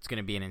do. It's going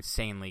to be an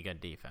insanely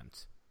good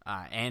defense,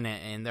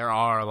 and there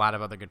are a lot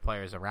of other good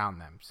players around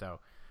them. So,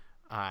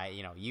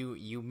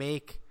 you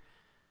make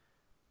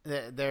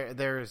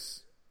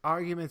there's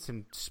arguments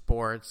in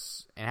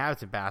sports and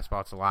habits in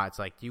basketball. It's a lot. It's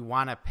like, do you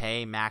want to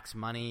pay max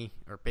money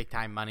or big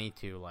time money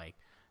to like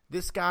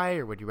this guy,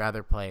 or would you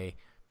rather play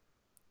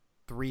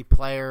 3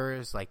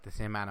 players like the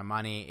same amount of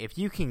money? If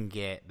you can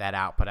get that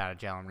output out of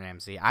Jalen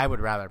Ramsey, I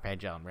would rather pay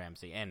Jalen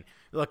Ramsey. And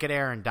look at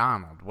Aaron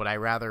Donald. Would I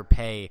rather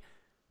pay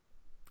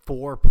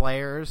 4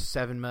 players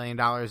 $7 million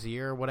a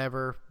year,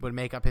 whatever would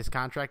make up his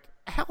contract?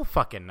 Hell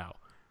fucking no.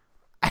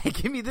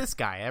 Give me this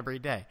guy every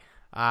day.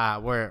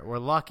 We're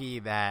lucky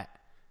that.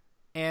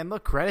 And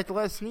look, credit to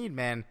Les Snead,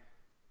 man.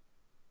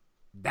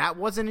 That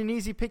wasn't an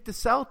easy pick to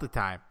sell at the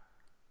time,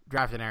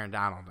 drafting Aaron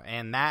Donald.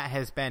 And that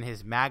has been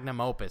his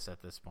magnum opus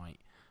at this point.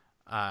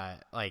 That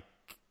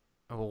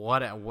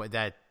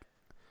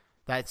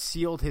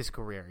sealed his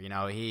career.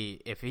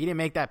 If he didn't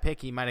make that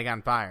pick, he might have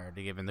gotten fired,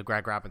 given the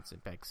Greg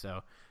Robinson pick.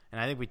 So, and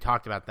I think we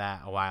talked about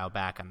that a while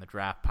back on the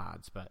draft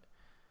pods, but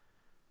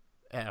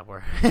yeah,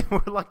 we're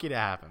lucky to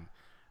have him.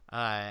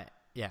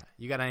 Yeah,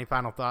 you got any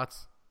final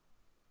thoughts?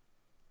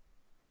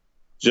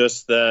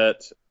 Just that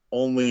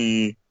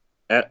only,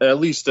 at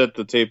least at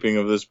the taping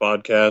of this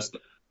podcast,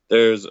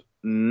 there's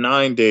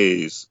 9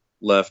 days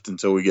left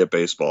until we get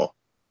baseball.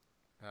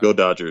 Go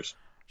Dodgers.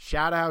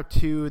 Shout out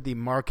to the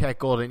Marquette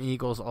Golden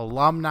Eagles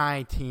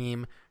alumni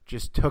team.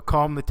 Just took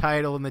home the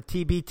title in the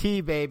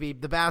TBT, baby,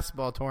 the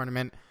basketball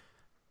tournament.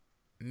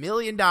 $1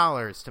 million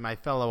to my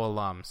fellow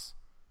alums.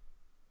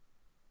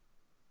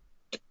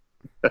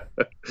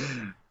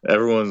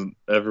 Everyone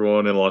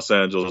in Los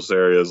Angeles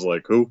area is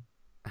like, who?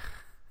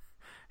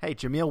 Hey,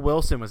 Jameel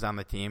Wilson was on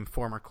the team,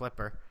 former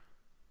Clipper.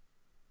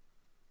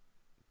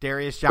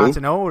 Darius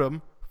Johnson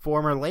Odom,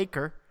 former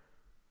Laker.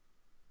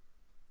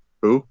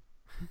 Who?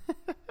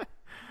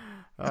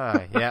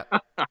 Yeah.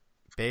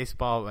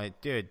 Baseball,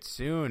 dude,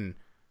 soon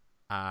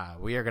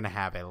we are going to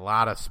have a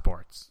lot of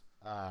sports.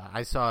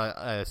 I saw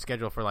a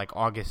schedule for like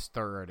August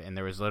 3rd, and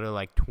there was literally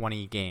like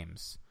 20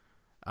 games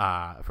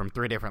from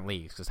 3 different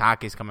leagues, because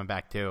hockey's coming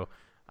back too,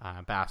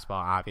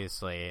 basketball,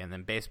 obviously, and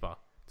then baseball.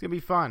 It's going to be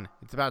fun.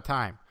 It's about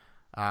time.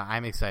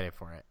 I'm excited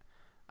for it.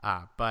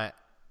 But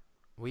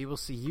we will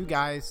see you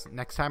guys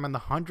next time on the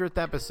 100th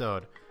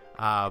episode,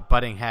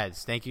 Butting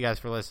Heads. Thank you guys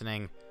for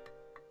listening.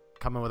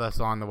 Coming with us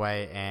along the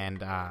way, and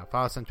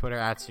follow us on Twitter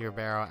at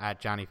Cerbero,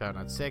 at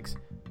JohnnyFountain6,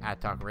 at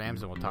Talk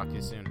Rams, and we'll talk to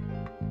you soon.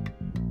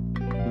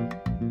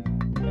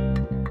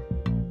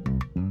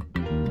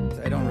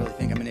 I don't really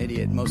think I'm an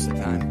idiot most of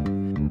the time.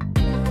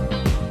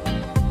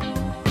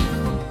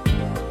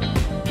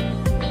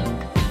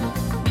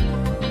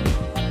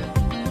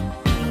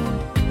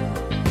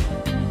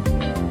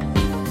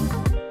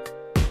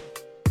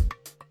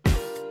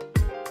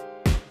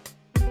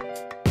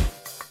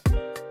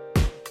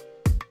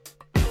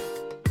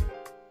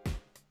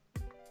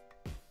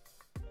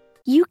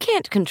 You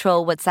can't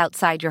control what's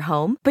outside your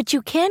home, but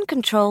you can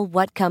control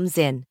what comes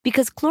in.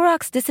 Because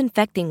Clorox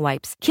disinfecting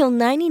wipes kill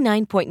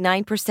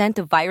 99.9%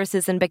 of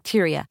viruses and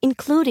bacteria,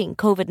 including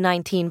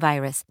COVID-19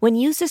 virus, when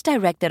used as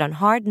directed on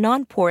hard,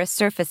 non-porous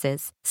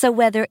surfaces. So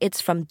whether it's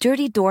from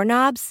dirty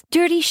doorknobs,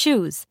 dirty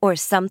shoes, or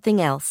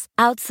something else,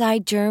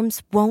 outside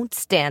germs won't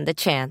stand a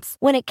chance.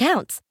 When it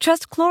counts,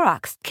 trust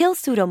Clorox. Kill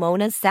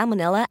Pseudomonas,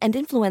 Salmonella, and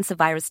influenza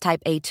virus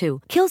type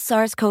A2. Kill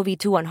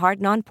SARS-CoV-2 on hard,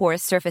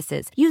 non-porous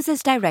surfaces. Use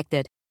as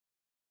directed.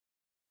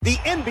 The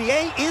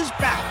NBA is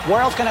back. Where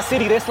else can a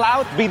city this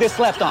loud be this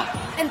slept on?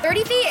 And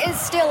 30 feet is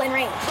still in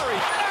range.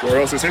 Where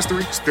else is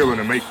history still in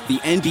the making? The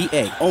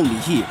NBA, only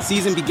here.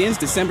 Season begins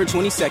December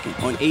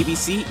 22nd on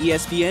ABC,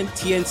 ESPN,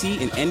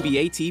 TNT, and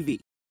NBA TV.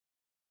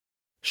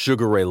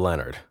 Sugar Ray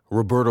Leonard,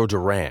 Roberto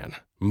Duran,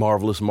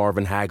 Marvelous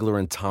Marvin Hagler,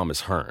 and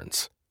Thomas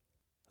Hearns.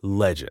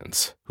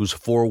 Legends, whose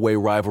four-way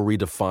rivalry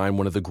defined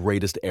one of the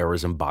greatest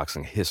eras in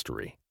boxing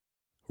history.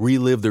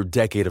 Relive their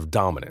decade of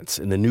dominance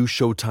in the new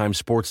Showtime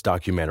sports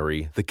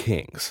documentary, The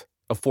Kings,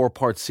 a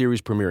 4-part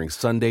series premiering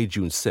Sunday,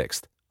 June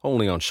 6th,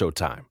 only on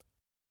Showtime.